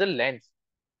 there is a lens,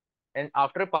 and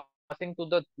after passing to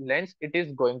the lens, it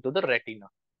is going to the retina.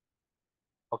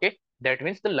 Okay, that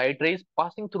means the light ray is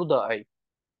passing through the eye.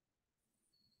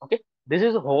 Okay, this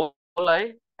is whole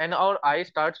eye, and our eye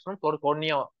starts from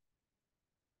cornea.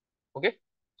 Okay,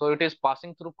 so it is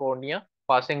passing through cornea,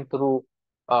 passing through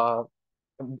uh,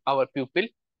 our pupil,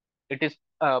 it is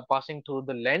passing through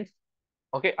the lens,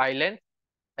 okay, eye lens,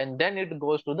 and then it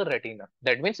goes to the retina.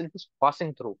 That means it is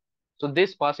passing through. So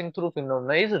this passing through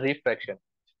phenomena is refraction.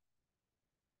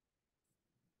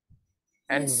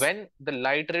 And Yes. when the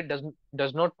light ray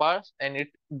does not pass and it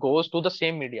goes to the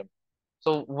same medium.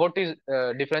 So what is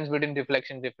difference between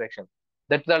reflection and refraction?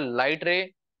 That the light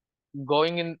ray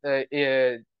going in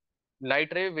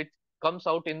light ray which comes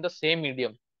out in the same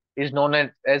medium is known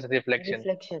as reflection.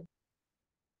 Reflection.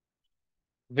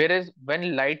 Whereas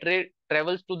when light ray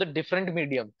travels to the different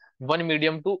medium, one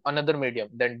medium to another medium,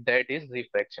 then that is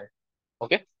refraction.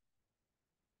 Okay.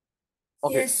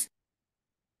 Okay. Yes.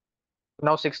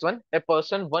 Now sixth one, a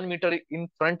person 1 meter in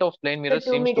front of plane mirror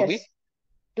So 2 seems to meters. be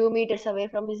 2 meters away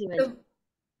from his image.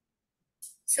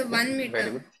 So okay, 1 very meter.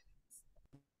 good.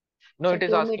 No, So it is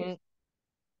 2 asking meters.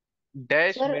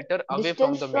 dash Sir, meter away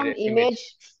from distance the from mirror image,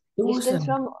 image. Two, sir. distance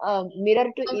from mirror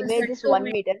to How is image that is 2 1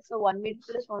 meters? meter. So 1 meter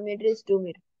plus 1 meter is 2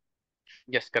 meter.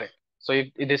 Yes, correct. So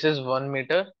if this is 1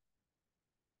 meter,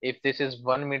 if this is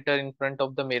 1 meter in front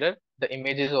of the mirror, the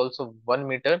image is also 1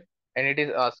 meter, and it is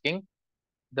asking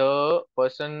the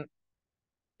person,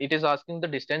 it is asking the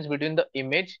distance between the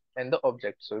image and the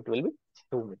object. So it will be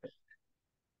 2 meters.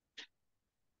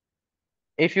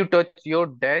 If you touch your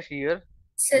dash here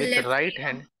So with left right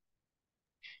hand.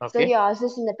 hand, So he okay, asked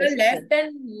this in the The test, sir. left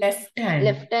and left hand.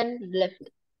 Left and left.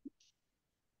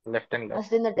 left and left.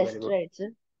 Asked in the Very test, good. right, sir?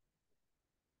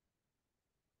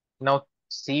 Now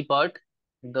C part,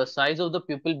 the size of the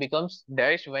pupil becomes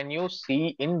dash when you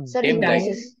see in Sir, dim light.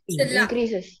 increases. So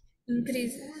Increases.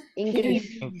 increases.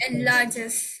 Increase.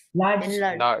 Enlarges. Large.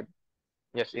 Enlarge. Large.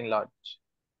 Yes, in large.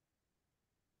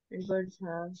 And birds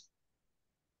have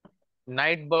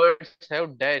Night birds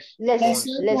have dash less. phones,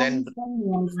 Lesser Less. then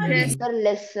points than large Less. ones. Sir,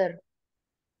 less, sir.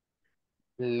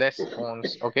 less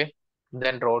phones, okay,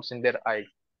 then rods in their eye.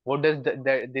 What does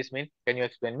this mean? Can you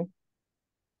explain me?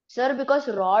 Sir, because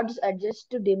rods adjust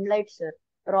to dim light, sir.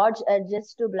 Rods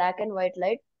adjust to black and white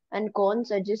light, and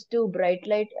cones adjust to bright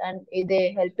light, and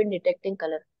they help in detecting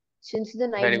color. Since the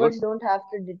night Very good. birds don't have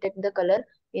to detect the color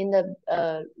in the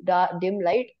dim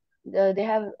light, they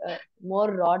have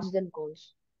more rods than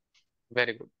cones.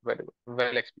 Very good. Very good.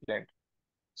 Well explained.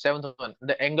 Seventh one.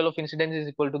 The angle of incidence is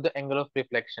equal to the angle of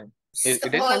reflection. So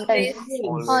It is Sometimes.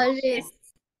 always. always.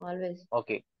 Always.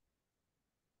 Okay.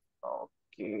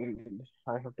 Okay.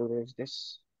 I have to raise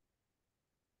this.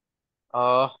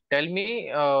 Tell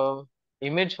me,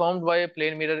 image formed by a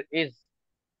plane mirror is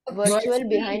Virtual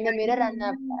behind the mirror behind and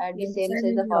the mirror at the and same inside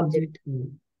size in of the object.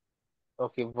 object.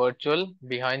 okay. Virtual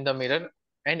behind the mirror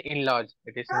and enlarged.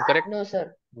 It is incorrect. No,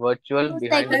 sir. Virtual No,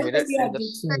 behind the second Inside mirror of the and the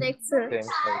object, sir. correct, sir. same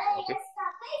size. Okay.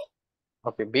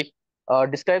 Okay. B.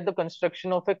 Describe the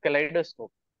construction of a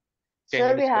kaleidoscope. Can Sir,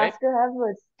 you we describe? have to have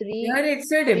Here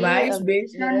it's a three device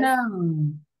based on mirrors. the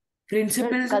Sir,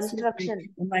 principles of construction.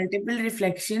 multiple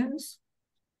reflections.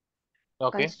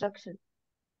 Okay. Construction.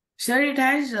 Sir, it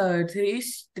has three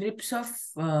strips of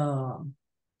There's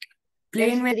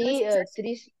plane mirrors.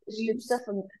 three strips of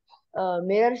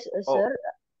mirrors, Oh, sir.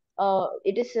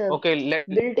 It is okay.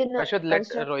 built in a Ashwat, let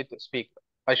construct. Rohit speak.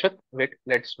 Ashwat, wait.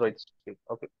 Let's Rohit speak.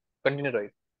 Okay. Continue,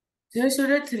 Rohit. So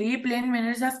the three plane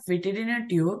mirrors are fitted in a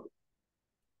tube.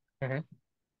 Mhm.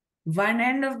 One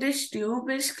end of this tube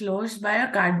is closed by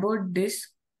a cardboard disc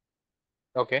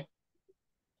Okay.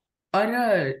 or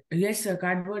a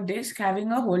cardboard disc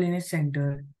having a hole in its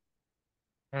center.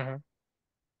 Mhm.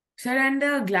 Sir, and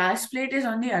the glass plate is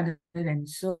on the other end.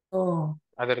 So,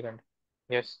 Other hand.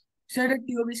 Yes. sir, the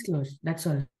tube is closed. That's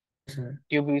all, sir.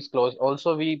 Tube is closed.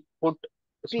 Also, we put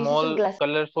Pieces of small, glass.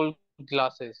 colorful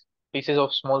glasses, pieces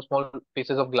of small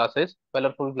pieces of glasses,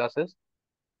 colorful glasses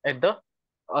at the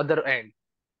other end.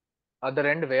 Other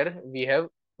end where we have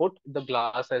put the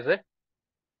glass as a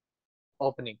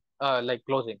opening, like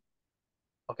closing.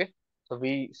 Okay, so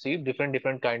we see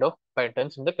different kind of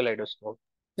patterns in the kaleidoscope.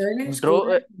 So in school,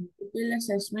 Draw. multiple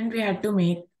assessment, we had to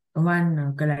make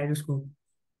one kaleidoscope.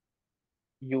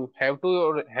 You have to,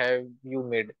 or have you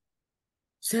made?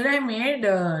 Sir, I made,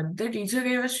 the teacher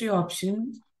gave us three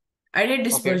options. I did Okay,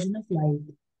 dispersion of light.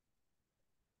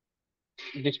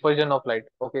 dispersion of light.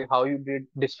 Okay, how you did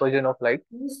dispersion of light?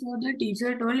 So the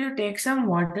teacher told you take some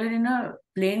water in a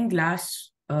plain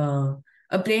glass, Mhm.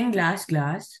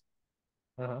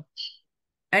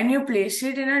 and you place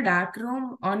it in a dark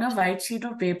room on a white sheet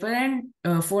of paper and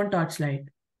phone torchlight.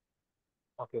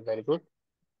 Okay, very good.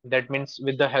 That means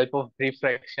with the help of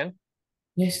refraction.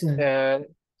 Yes, sir.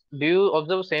 Do you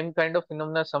observe same kind of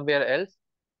phenomena somewhere else?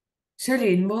 Sir,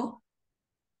 rainbow.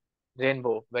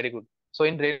 Rainbow, very good. So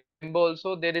in rainbow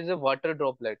also there is a water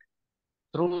droplet.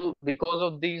 Through because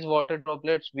of these water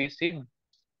droplets we see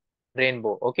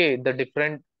rainbow. Okay, the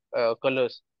different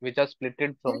colors which are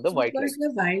splitted from the Yes, white because light.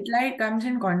 the white light comes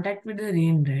in contact with the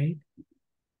rain, right?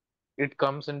 It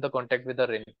comes in the contact with the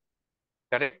rain.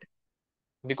 Correct?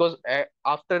 Because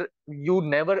after you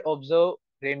never observe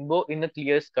rainbow in a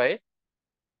clear sky,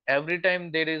 every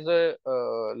time there is a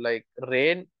like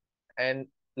rain, and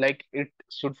like it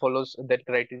should follows that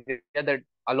criteria that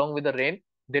along with the rain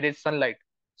there is sunlight,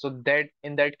 so that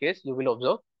in that case you will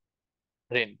observe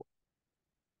rainbow,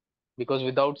 because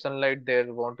without sunlight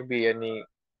there won't be any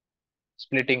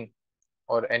splitting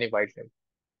or any white light.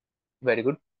 Very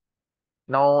good.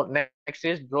 Now next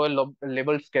is draw a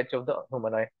labeled sketch of the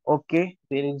human eye. Okay,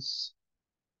 there is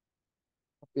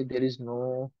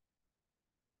no.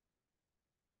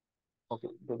 Okay,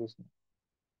 there is no.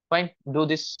 Fine, do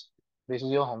this. This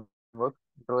is your homework.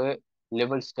 Draw a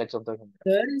labeled sketch of the human eye.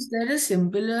 Sir, is there a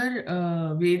simpler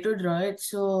way to draw it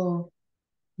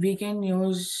we can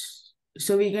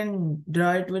we can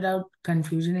draw it without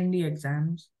confusion in the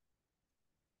exams?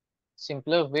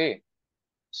 Simpler way.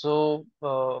 So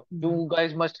Mm. you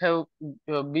guys must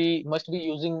be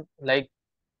using like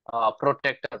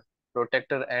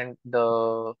protector and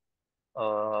the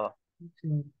uh,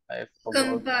 Okay. I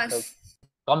forgot the Compass.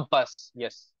 compass.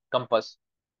 Yes, compass.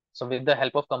 So with the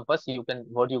help of compass, you can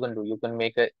what you can do. You can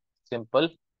make a simple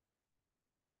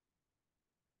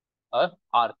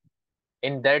arc.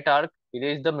 In that arc,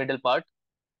 erase the middle part.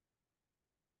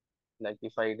 Like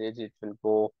if I erase, it will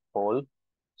go whole.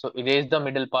 So erase the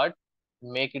middle part.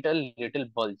 Make it a little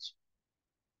bulge.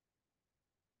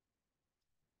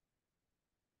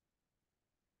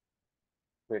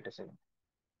 Wait a second.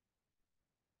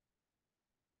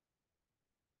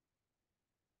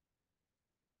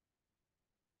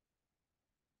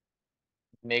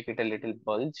 Make it a little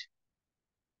bulge.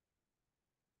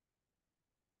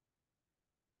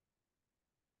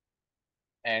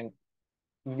 And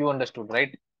you understood,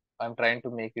 right? I'm trying to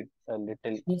make it a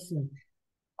little Yes, sir.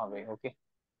 away, okay?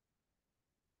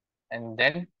 And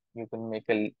then you can make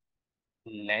a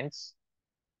lens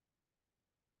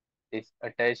is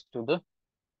attached to the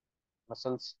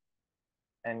muscles,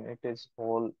 and it is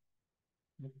all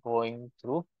going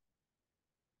through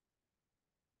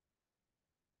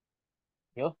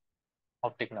your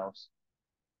optic nerves,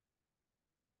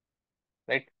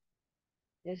 right?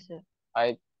 Yes, sir.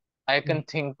 I I Yeah. can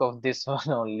think of this one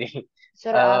only.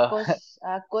 Sir, Uh,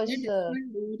 Let Akos,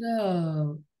 everyone do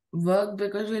the work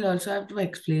because we'll also have to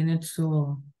explain it.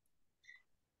 So,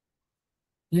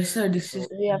 yes, sir, this is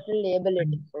so we have to label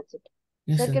it. That's it.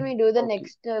 yes, Sir, sir. can we do the okay.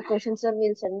 next question, sir?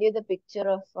 We'll send you the picture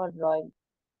of our drawing.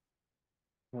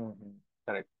 Hmm,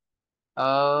 correct.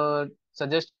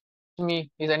 Suggest me,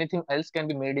 is anything else can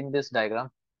be made in this diagram?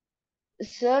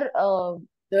 Sir,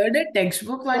 Sir, the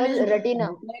textbook one sir, is more retina,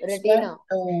 complex, but retina,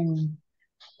 sir,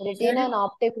 retina and yes,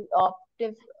 optic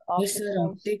sir,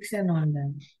 nerves. optics and all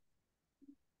that.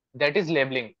 That is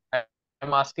labeling.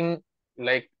 I'm asking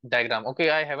like diagram. Okay,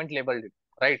 I haven't labeled it,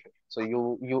 right? So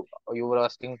you were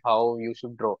asking how you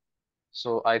should draw.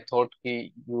 So I thought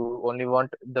you only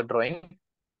want the drawing.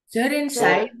 Sir, Sir,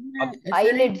 So in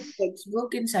eyelids, the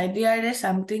textbook, inside the eye, there's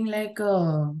something like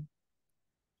a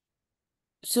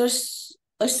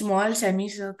small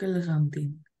semicircle or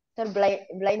something. sir,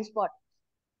 blind spot.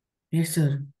 Yes,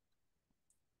 sir.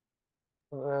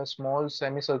 small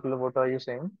semicircular. What are you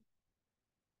saying?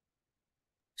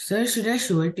 Sir, should I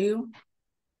show it to you?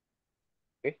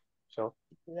 Okay, so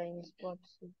Blind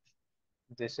spots.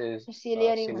 this is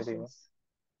Ciliary ciliary. muscles.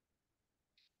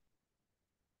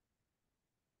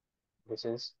 This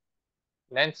is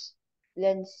lens.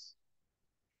 Lens,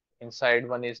 Inside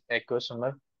one is aqueous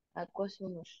humor. aqueous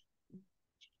humor.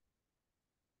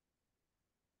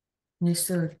 Yes,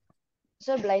 sir.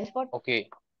 Sir, blind spot. Okay,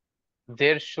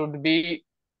 there should be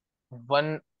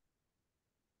one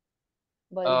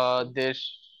Bulges. there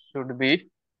should be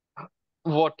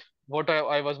what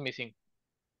I was missing.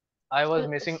 I was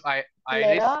missing iris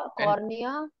Sclera, and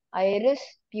cornea, iris,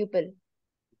 pupil.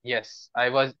 yes, I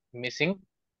was missing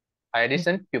iris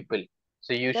and pupil.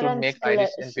 So you Sir, should and make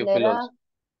iris and pupil sclera also.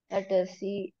 at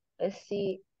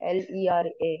Sclera.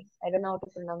 I don't know how to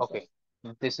pronounce it.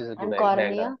 Okay, this is a good And diagram,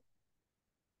 cornea.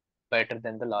 better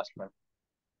than the last one.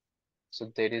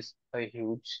 So there is a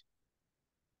huge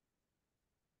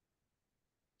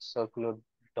circular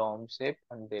dome shape,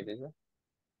 and there is a.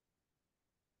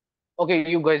 Okay,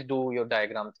 you guys do your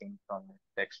diagram thing from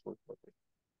textbook. Okay.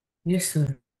 Yes,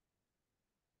 sir.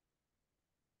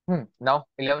 Now,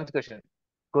 11th question.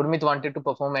 Gurmeet wanted to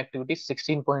perform activity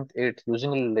 16.8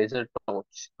 using a laser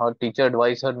torch. Her teacher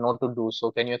advised her not to do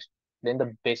so. Can you explain the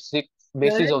Sir,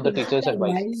 basis the of the teacher teacher's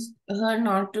advice? advised her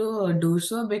not to do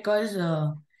so because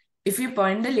if you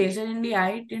point the laser in the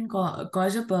eye, it can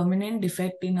cause a permanent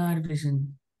defect in our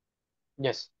vision.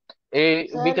 Yes. We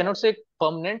Sir, cannot say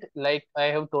permanent, like I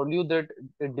have told you that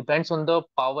it depends on the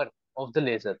power of the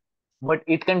laser, but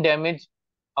it can damage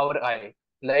our eye.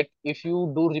 Like if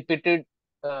you do repeated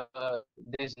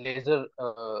this laser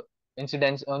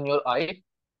incidents on your eye,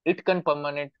 it can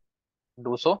permanent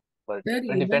do so, but Sir, it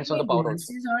even depends on the with power also.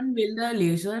 glasses on, will the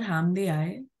laser harm the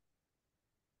eye?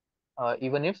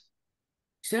 Even if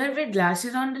Sir, with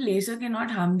glasses on, the laser cannot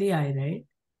harm the eye, right?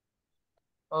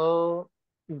 uh,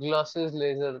 glasses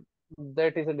laser,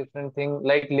 that is a different thing.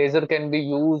 Like laser can be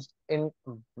used in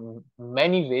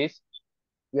many ways.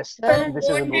 Yes, sir, So this is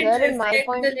a won't good. it sir, in my reflect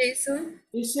point, the laser?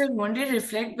 Yes, sir, won't it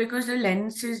reflect because the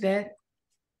lens is there?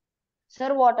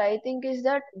 sir, what I think is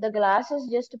that the glasses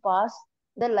just pass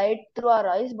the light through our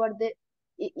eyes, but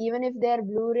even if they are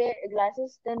Blu-ray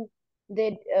glasses, then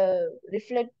they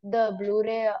reflect the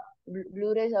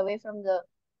Blu-rays away from the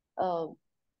uh,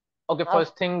 Okay, up.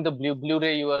 first thing, the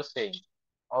Blu-ray you are saying.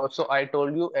 Also, I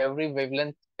told you every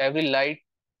wavelength, every light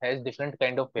has different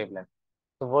kind of wavelength.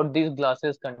 So what these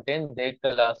glasses contain, they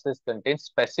glasses contain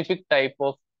specific type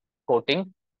of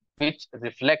coating which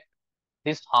reflect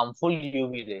these harmful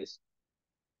UV rays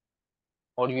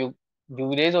or UV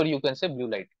rays, or you can say blue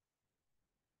light.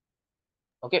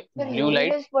 Okay, Sir, blue UV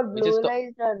light, rays for which is blue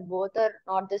rays are both are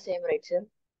not the same, right, sir?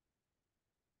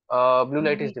 blue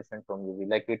light is UV. different from UV.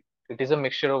 Like it is a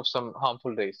mixture of some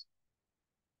harmful rays.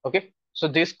 Okay, so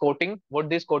this coating, what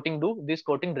this coating do? This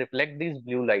coating reflect this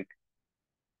blue light.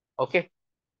 Okay,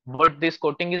 but this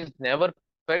coating is never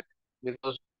perfect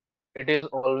because it is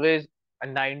always a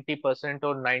 90%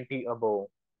 or 90 above.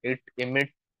 It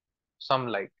emits some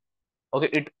light. Okay,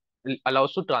 it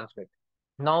allows to transmit.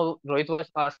 Now Rohit was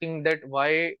asking that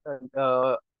why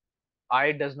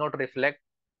eye does not reflect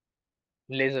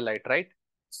laser light, right?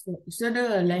 So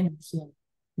the lens, sir.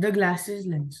 The glasses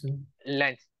lens, sir.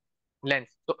 Lens, lens.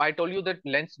 So I told you that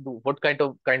lens do what kind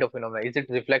of phenomena? Is it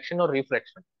reflection or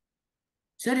refraction?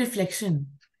 Sir, reflection.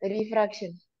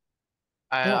 Refraction.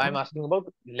 I'm asking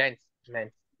about lens.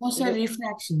 Oh, sir, Re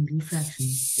refraction.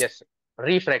 Yes,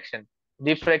 refraction.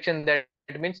 Refraction, that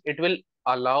means it will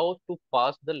allow to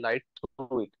pass the light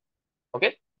through it.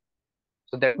 Okay,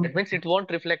 so that means it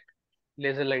won't reflect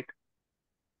laser light,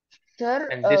 Sir,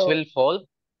 and this will fall.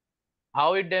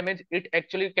 How it damage it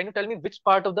actually? Can you tell me which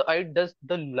part of the eye does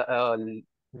the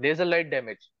laser light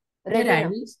damage? Sir, retina.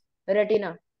 iris.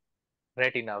 Retina.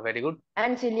 Retina. Very good.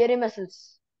 And ciliary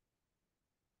muscles.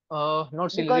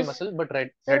 Not ciliary Because, muscle, but sir,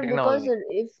 retina because only.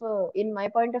 if in my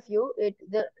point of view,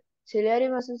 the ciliary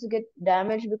muscles get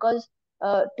damaged because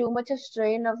too much of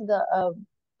strain of the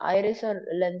iris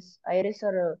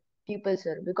or pupil,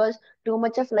 sir. Because too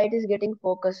much of light is getting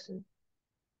focused.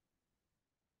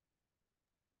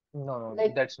 No,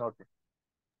 Like that's not it.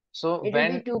 So it will be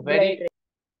when too bright,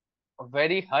 right?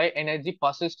 very high energy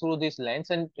passes through this lens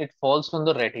and it falls on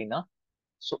the retina,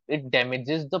 so it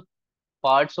damages the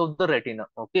parts of the retina.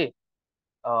 Okay,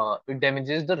 it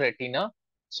damages the retina.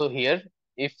 So here,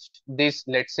 if this,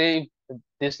 let's say, if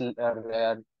this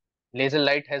laser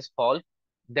light has fall,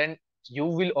 then you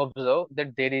will observe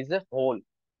that there is a hole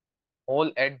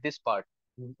at this part.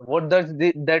 What does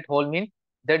that hole mean?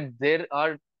 That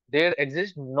there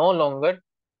exist no longer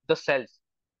the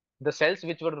cells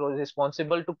which were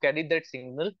responsible to carry that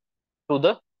signal to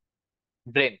the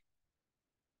brain.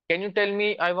 Can you tell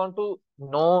me? I want to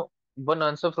know one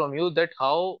answer from you, that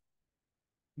how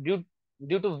due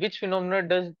due to which phenomena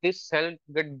does this cell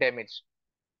get damaged?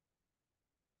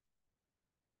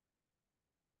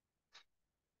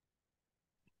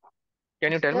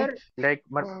 Can you tell me? Sir, Like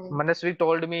Manasvi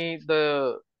told me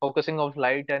the focusing of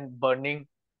light and burning.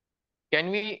 Can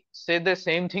we say the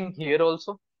same thing here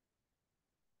also?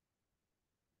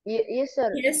 yes,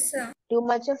 sir. Yes, sir. Too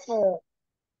much of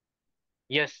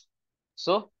Yes.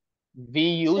 So we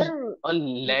use Sir, a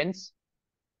lens.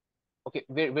 Okay,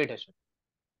 wait, Ashwin.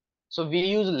 So we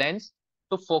use lens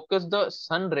to focus the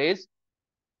sun rays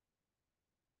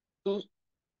to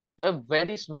a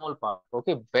very small part.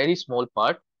 Okay, very small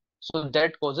part. So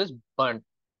that causes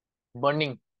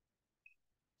burning.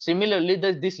 Similarly,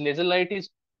 this laser light is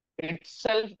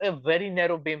itself a very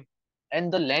narrow beam,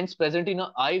 and the lens present in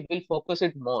an eye will focus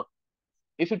it more.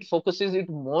 If it focuses it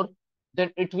more, then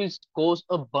it will cause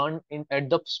a burn in at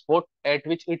the spot at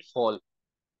which it falls.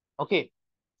 Okay,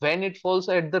 when it falls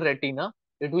at the retina,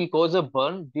 it will cause a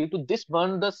burn. Due to this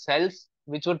burn, the cells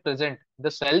which were present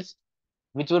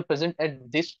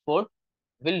at this spot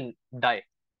will die.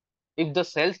 If the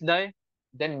cells die,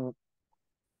 then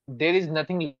there is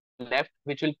nothing left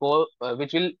which will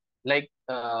like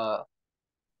that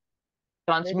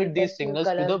transmit will these just give signals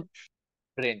to color. the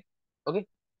brain. Okay,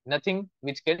 nothing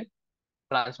which can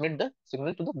transmit the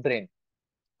signal to the brain.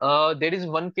 There is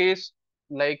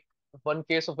like one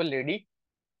case of a lady.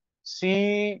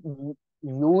 She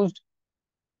used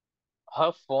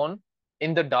her phone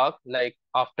in the dark, like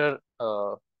after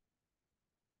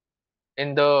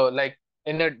in the like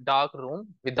in a dark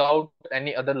room without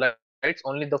any other lights,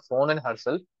 only the phone and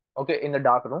herself. Okay, in the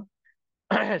dark room.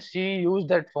 She used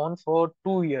that phone for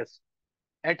 2 years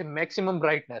at maximum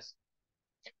brightness.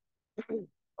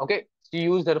 Okay, she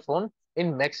used her phone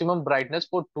in maximum brightness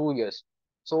for 2 years.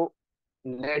 So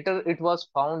later it was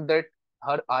found that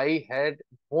her eye had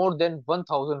more than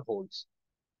 1,000 holes.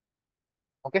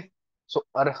 Okay, so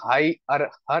her eye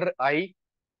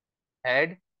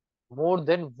had more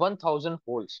than 1,000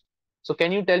 holes. So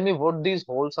can you tell me what these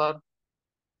holes are?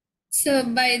 So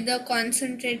by the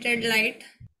concentrated light.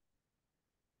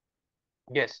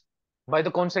 Yes, by the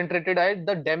concentrated eye,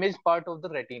 the damaged part of the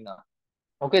retina.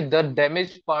 Okay, the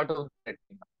damaged part of the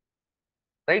retina,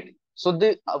 right? So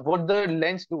the what the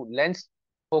lens do? Lens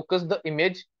focus the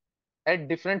image at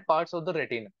different parts of the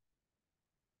retina.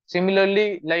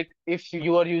 Similarly, like if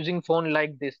you are using phone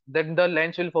like this, then the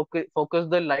lens will focus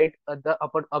the light at the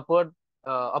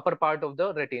upper part of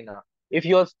the retina. If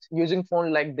you are using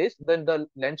phone like this, then the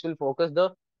lens will focus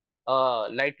the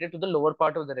light ray to the lower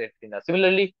part of the retina.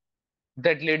 Similarly,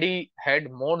 that lady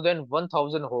had more than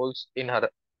 1,000 holes in her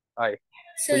eye.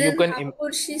 So So you then can how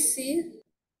could she see?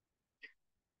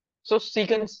 so she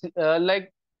can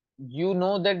like you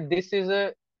know that this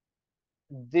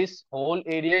whole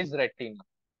area is retina.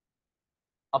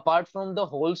 Apart from the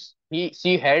holes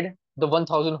she had, the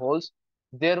 1,000 holes,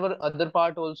 there were other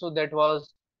part also that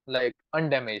was like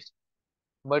undamaged,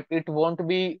 but it won't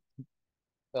be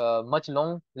much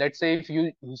long. Let's say if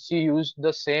she used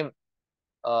the same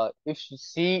if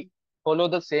she follow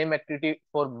the same activity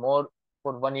for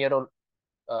 1 year or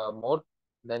more,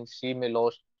 then she may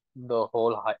lose the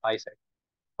whole eyesight.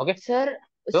 Okay, Sir,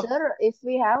 so sir, if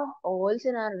we have holes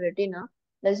in our retina,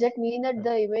 does that mean that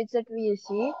the image that we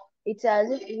see, it's as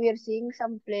if we are seeing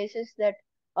some places that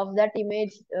of that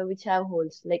image which have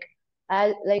holes? For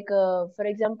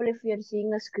example, if we are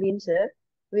seeing a screen, sir,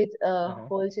 with mhm.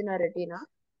 holes in our retina,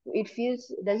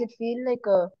 does it feel like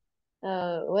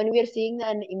when we are seeing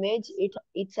an image,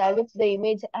 it's as if the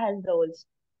image has the holes?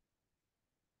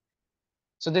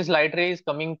 So this light ray is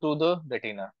coming to the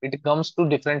retina. It comes to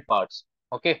different parts.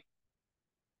 Okay,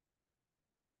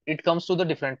 it comes to the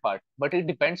different part, but it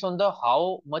depends on the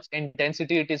how much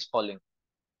intensity it is falling.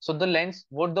 So the lens,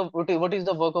 what is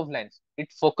the work of lens?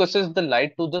 It focuses the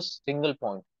light to the single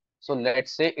point. So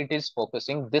let's say it is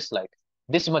focusing this light,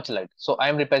 this much light. So I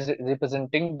am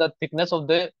representing the thickness of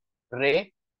the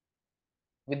ray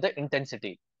with the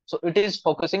intensity. So it is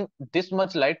focusing this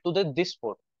much light to the this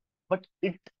spot, but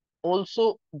it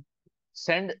also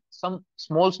send some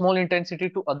small intensity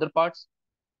to other parts.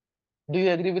 Do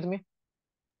you agree with me?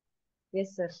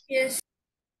 Yes, sir. Yes.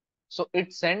 So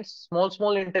it sends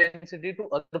small intensity to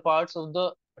other parts of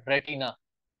the retina.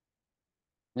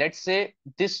 Let's say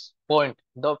this point,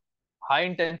 the high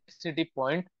intensity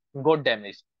point got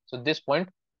damaged. So this point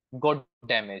got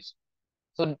damaged.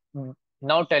 So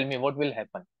now tell me what will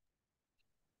happen.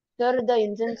 Sir, the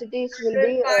intensities will Other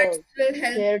be parts will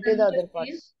help shared to the them to other see.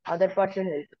 parts. Other parts will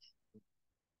help.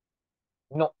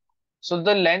 No. So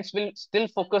the lens will still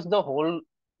focus the whole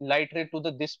light ray to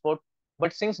the this spot.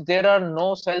 But since there are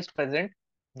no cells present,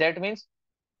 that means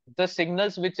the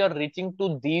signals which are reaching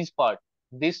to these part,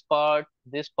 this part,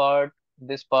 this part,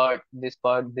 this part, this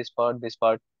part, this part, this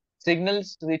part,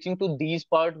 signals reaching to these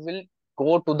part will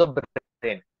go to the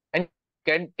brain. And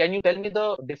can you tell me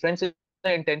the difference in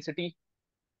the intensity?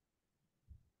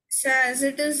 So as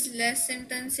it is less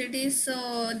intensity,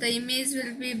 so the image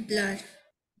will be blur.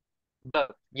 Blur.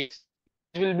 Yes,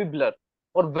 it will be blur.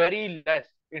 or very less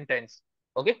intense.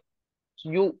 Okay,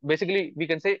 so you basically we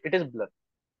can say it is blur.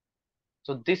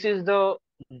 So this is the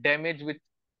damage which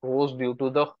goes due to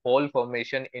the hole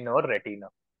formation in our retina.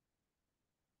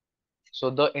 So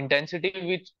the intensity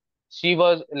which she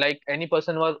was like any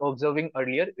person was observing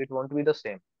earlier, it won't be the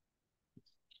same.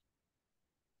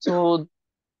 So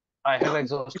I have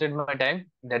exhausted my time.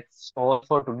 That's all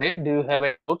for today. Do you have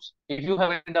any doubts? If you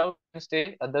have any doubt, you can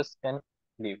stay. Others can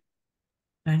leave.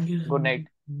 Thank you so Good night. much.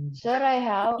 Sir,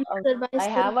 Sir, bye, I sir.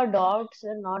 have a doubt,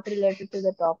 sir, not related to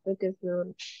the topic. If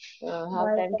you have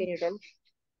Bye, time, sir. can you tell?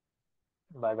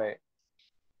 Bye bye.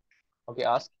 Okay,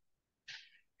 ask.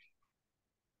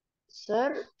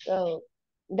 Sir,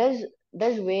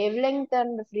 does wavelength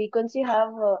and frequency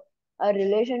have a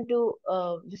relation to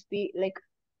the speed, like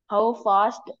how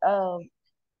fast,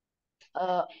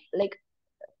 uh, like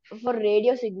for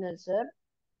radio signals, sir?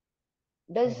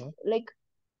 Does Mhm. like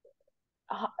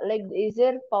is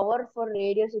there power for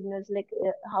radio signals? Like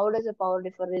how does the power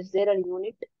differ? Is there a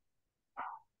unit,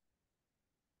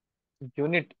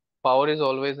 Unit power is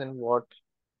always in what?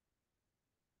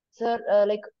 sir?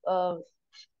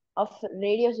 Of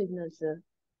radio signals, sir.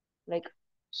 Like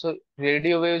So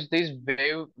radio waves, these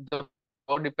the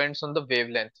power depends on the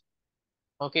wavelength.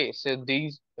 Okay, so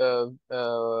these have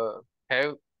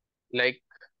like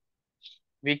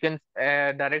we can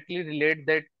directly relate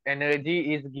that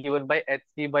energy is given by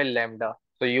hc by lambda.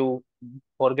 So you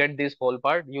forget this whole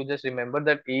part. You just remember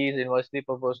that E is inversely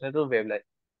proportional to wavelength.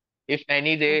 If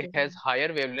any ray okay, has sir.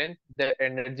 higher wavelength, the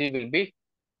energy will be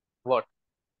what?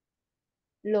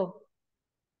 Low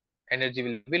Energy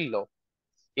will be low.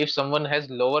 If someone has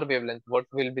lower wavelength, what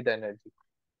will be the energy?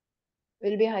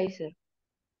 will be high, sir.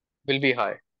 Will be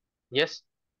high. Yes.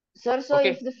 Sir, so if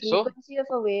Okay. the So, frequency of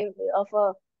a wave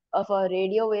of a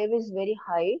radio wave is very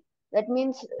high, that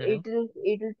means mhm, it will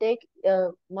take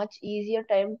much easier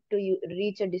time to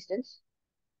reach a distance.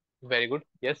 very good.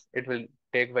 Yes, it will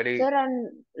take Sir, very.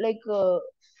 and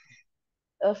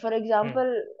for Hmm,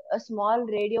 example, a small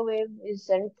radio wave is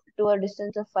sent to a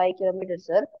distance of 5 kilometers,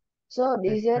 sir. So,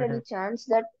 hmm, is there hmm. any chance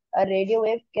that a radio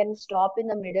wave can stop in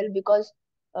the middle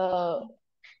uh,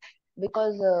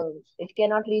 because it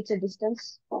cannot reach a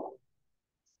distance?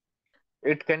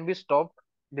 It can be stopped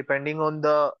depending on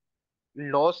the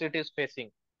loss it is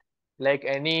facing. Like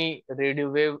any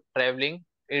radio wave traveling,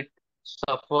 it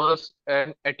suffers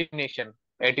an attenuation.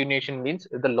 Attenuation means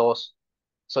the loss.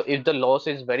 So if the loss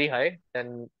is very high,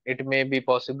 then it may be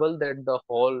possible that the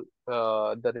whole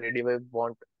the radio wave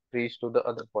won't reach to the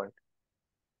other point.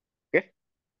 Okay.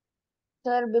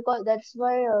 Sir, because that's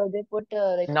why they put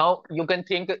Now you can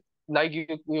think like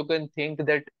you can think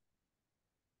that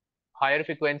higher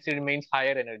frequency means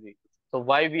higher energy. So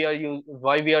why we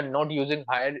are not using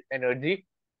higher energy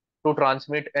to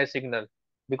transmit a signal?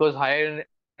 Because higher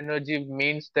energy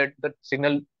means that the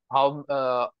signal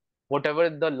how whatever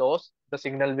the loss the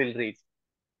signal will reach.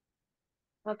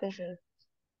 okay, sir.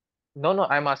 No, no,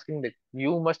 I'm asking that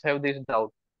you must have this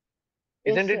doubt. Yes,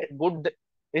 Isn't sir. it good?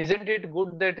 Isn't it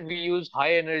good that we use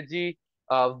high energy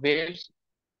waves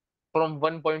from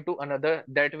one point to another?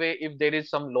 That way, if there is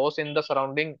some loss in the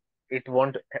surrounding, it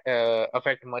won't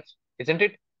affect much, isn't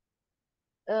it?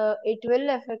 It will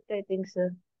affect, I think,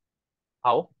 sir.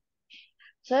 How?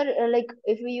 Sir, like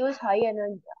if we use high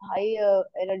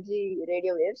energy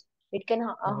radio waves, it can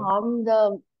Mhm. harm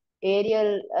the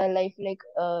aerial life, like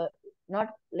not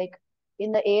like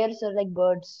in the air, sir, like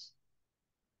birds.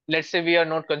 Let's say we are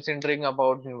not considering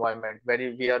about environment.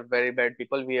 We are very bad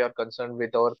people. We are concerned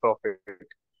with our profit.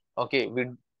 Okay,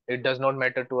 it does not matter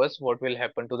to us what will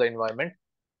happen to the environment.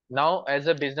 Now, as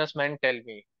a businessman, tell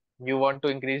me, you want to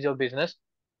increase your business,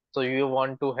 so you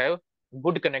want to have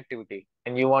good connectivity,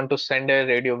 and you want to send a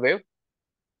radio wave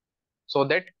so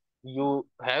that you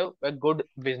have a good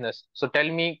business. So tell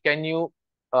me, can you,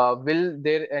 will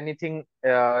there anything,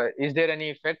 is there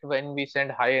any effect when we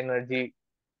send high energy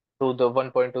to the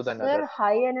one point to the Sir, another?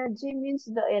 high energy means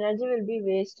the energy will be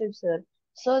wasted, sir.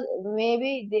 So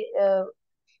maybe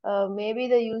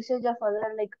the usage of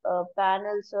other like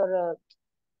panels or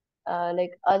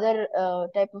like other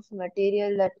type of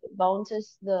material that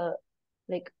bounces the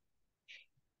like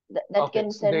that Okay, can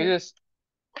so there send. is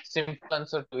a simple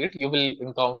answer to it. You will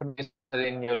encounter this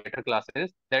in your later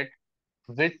classes that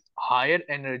with higher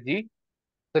energy,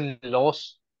 the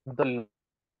loss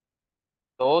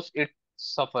it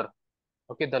suffer.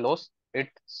 Okay, the loss it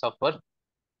suffer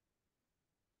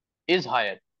is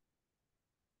higher.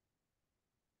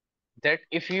 That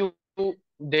if you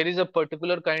there is a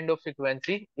particular kind of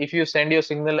frequency, if you send your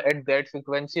signal at that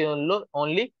frequency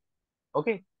only,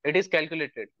 okay, it is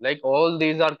calculated. Like all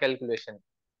these are calculation.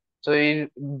 So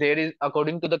there is,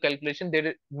 according to the calculation,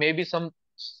 there may be some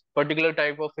particular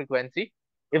type of frequency.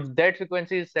 If that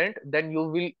frequency is sent, then you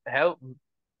will have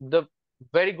the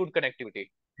very good connectivity.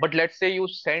 But let's say you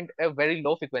send a very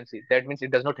low frequency, that means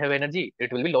it does not have energy.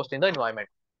 It will be lost in the environment.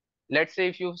 Let's say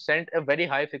if you send a very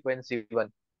high frequency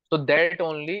one, so that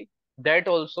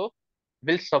also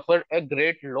will suffer a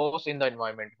great loss in the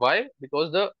environment. Why?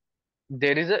 Because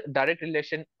there is a direct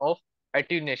relation of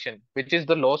attenuation, which is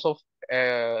the loss of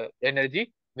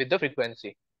energy with the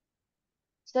frequency.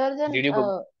 Sir, then, Did you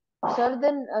go?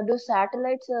 do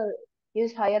satellites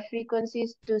use higher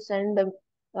frequencies to send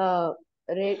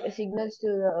signals to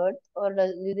the Earth, or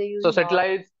do they use So normal?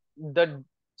 satellites,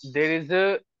 there is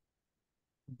a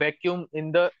vacuum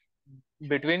in the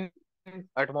between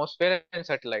atmosphere and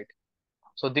satellite.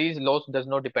 So these laws does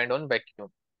not depend on vacuum.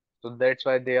 So that's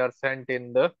why they are sent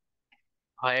in the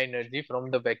high energy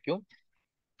from the vacuum,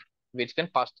 which can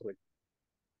pass through it.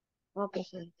 Okay,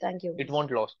 sir. Thank you. It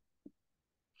won't lose.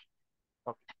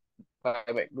 Okay. Bye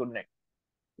bye. Good night.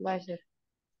 Bye, sir.